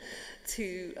Foundation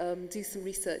to do some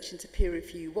research into peer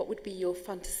review. What would be your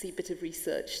fantasy bit of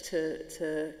research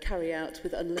to carry out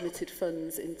with unlimited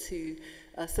funds into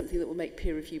something that will make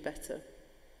peer review better?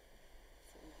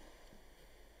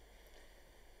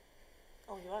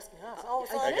 Oh, you're asking us. Oh,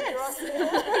 sorry, you're asking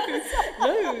us.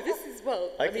 No, this is, well,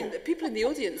 I mean, people in the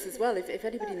audience as well, if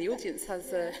anybody in the audience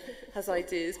has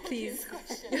ideas, please.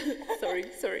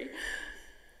 sorry.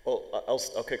 Well,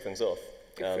 I'll kick things off.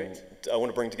 I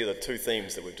want to bring together 2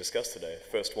 themes that we've discussed today.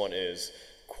 First one is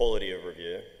quality of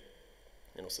review,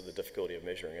 and also the difficulty of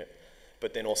measuring it,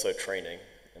 but then also training.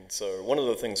 And so one of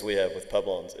the things we have with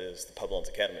Publons is the Publons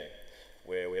Academy,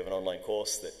 where we have an online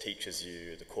course that teaches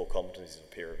you the core competencies of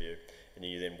peer review, and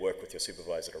you then work with your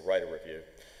supervisor to write a review.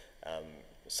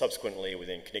 Subsequently, we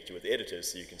then connect you with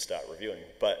editors so you can start reviewing.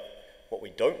 But what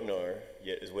we don't know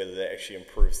yet is whether that actually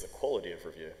improves the quality of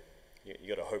review. You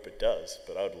got to hope it does,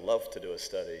 but I would love to do a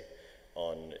study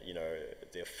on, you know,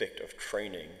 the effect of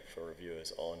training for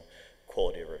reviewers on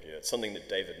quality of review. It's something that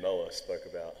David Moa spoke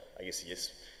about, I guess,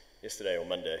 yesterday or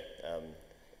Monday.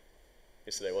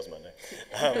 Yesterday was Monday.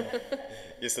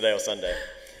 Yesterday or Sunday.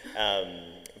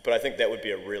 But I think that would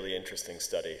be a really interesting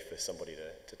study for somebody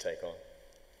to take on.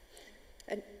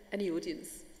 And any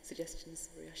audience suggestions?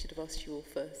 Sorry, I should have asked you all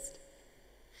first.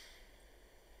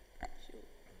 Sure.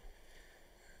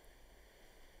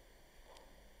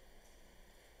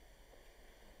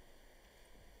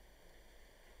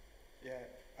 Yeah,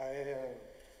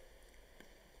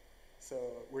 so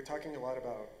we're talking a lot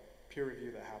about peer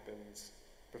review that happens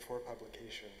before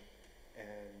publication,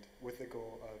 and with the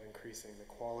goal of increasing the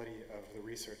quality of the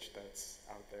research that's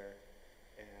out there,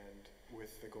 and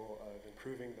with the goal of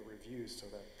improving the reviews so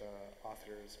that the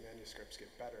authors' manuscripts get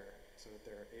better so that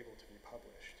they're able to be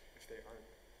published if they aren't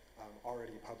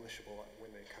already publishable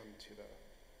when they come to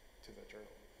the journal.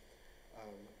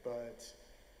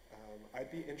 I'd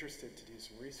be interested to do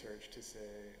some research to say,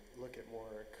 look at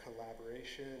more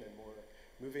collaboration and more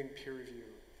moving peer review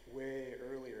way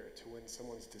earlier to when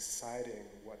someone's deciding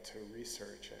what to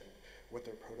research and what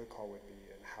their protocol would be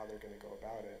and how they're going to go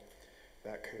about it.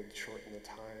 That could shorten the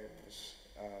times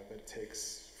that it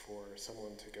takes for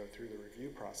someone to go through the review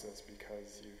process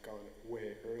because you've gone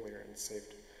way earlier and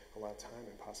saved a lot of time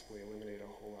and possibly eliminate a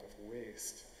whole lot of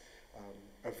waste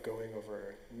of going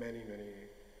over many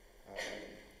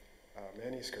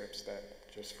manuscripts that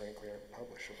just frankly aren't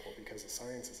publishable because the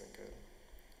science isn't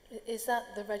good. Is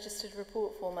that the registered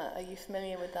report format? Are you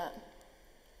familiar with that?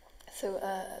 So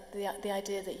the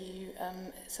idea that you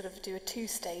sort of do a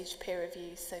two-stage peer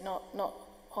review, so not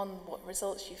on what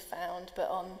results you found, but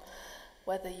on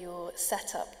whether your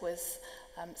setup was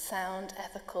sound,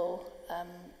 ethical,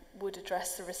 would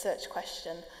address the research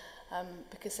question,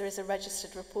 because there is a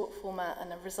registered report format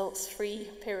and a results-free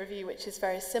peer review, which is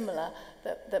very similar,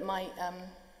 that might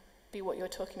be what you're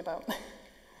talking about.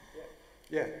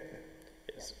 Yeah.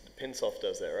 Yes, Pinsoft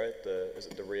does that, right? Is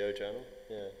it the Rio Journal?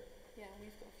 Yeah. Yeah,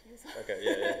 we've got a few. Okay,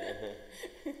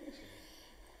 yeah.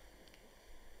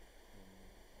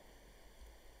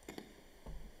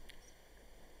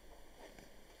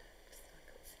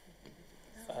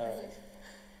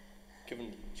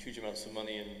 Given huge amounts of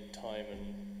money and time,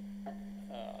 and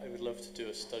I would love to do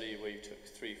a study where you took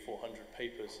 300-400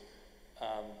 papers,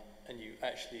 and you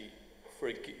actually,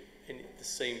 in the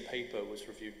same paper was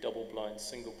reviewed double-blind,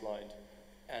 single-blind,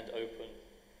 and open,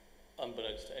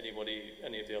 unbeknownst to anybody,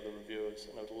 any of the other reviewers,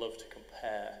 and I would love to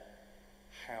compare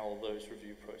how those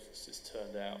review processes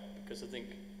turned out, because I think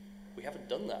we haven't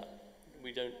done that.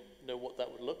 We don't know what that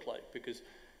would look like, because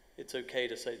it's okay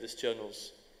to say this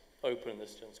journal's open,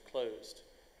 this journal's closed,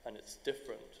 and it's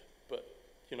different, but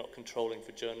you're not controlling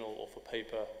for journal or for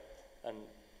paper, and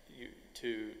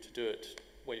to do it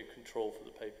where you control for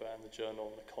the paper and the journal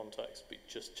and the context, but you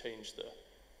just change the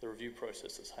review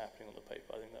process that's happening on the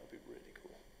paper. I think that would be really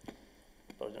cool,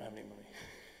 but I don't have any money.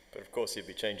 But of course you'd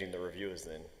be changing the reviewers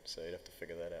then, so you'd have to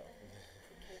figure that out.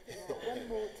 One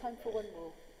more, time for one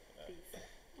more, please.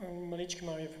 I'm Malik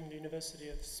Kumari from the University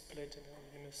of Split and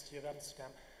the University of Amsterdam.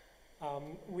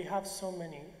 We have so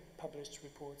many published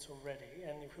reports already,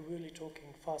 and if we're really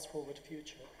talking fast forward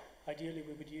future, ideally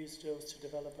we would use those to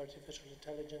develop artificial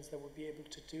intelligence that would be able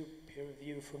to do peer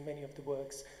review for many of the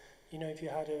works. You know, if you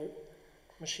had a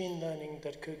machine learning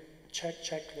that could check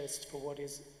checklists for what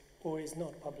is or is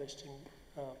not published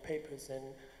in papers,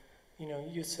 and you know,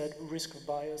 you said risk of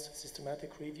bias,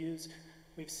 systematic reviews.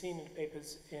 We've seen in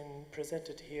papers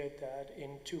presented here that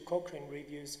in 2 Cochrane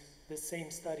reviews, the same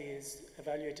study is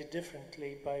evaluated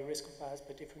differently by risk of bias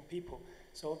by different people.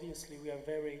 So obviously we are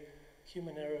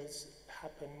human errors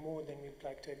happen more than we'd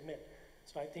like to admit.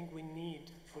 So I think we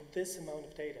need, for this amount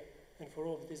of data, and for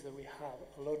all of this that we have,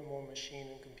 a lot more machine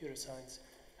and computer science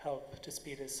help to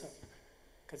speed us up.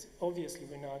 Because obviously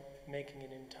we're not making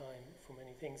it in time for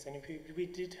many things. And if we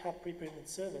did have pre-printed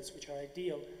servers, which are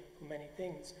ideal for many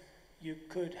things, you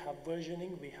could have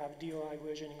versioning. We have DOI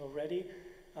versioning already.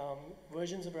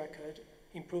 Versions of record,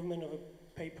 improvement of a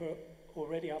paper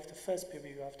already after first peer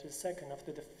review, after the second,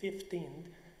 after the 15th,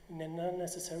 and not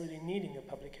necessarily needing a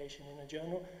publication in a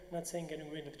journal. Not saying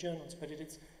getting rid of journals, but it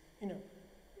is, you know,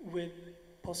 with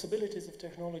possibilities of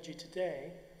technology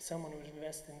today, someone would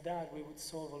invest in that, we would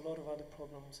solve a lot of other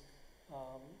problems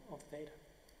of data.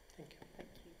 Thank you. Thank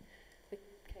you.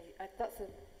 Okay, that's a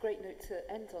great note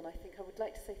to end on. I think I would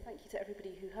like to say thank you to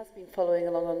everybody who has been following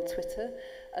along on Twitter,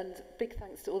 and big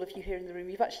thanks to all of you here in the room.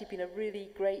 You've actually been a really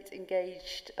great,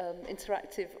 engaged,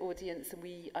 interactive audience, and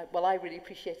I really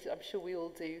appreciate it. I'm sure we all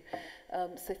do.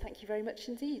 So thank you very much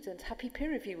indeed, and happy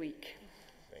Peer Review Week.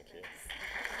 Thank you.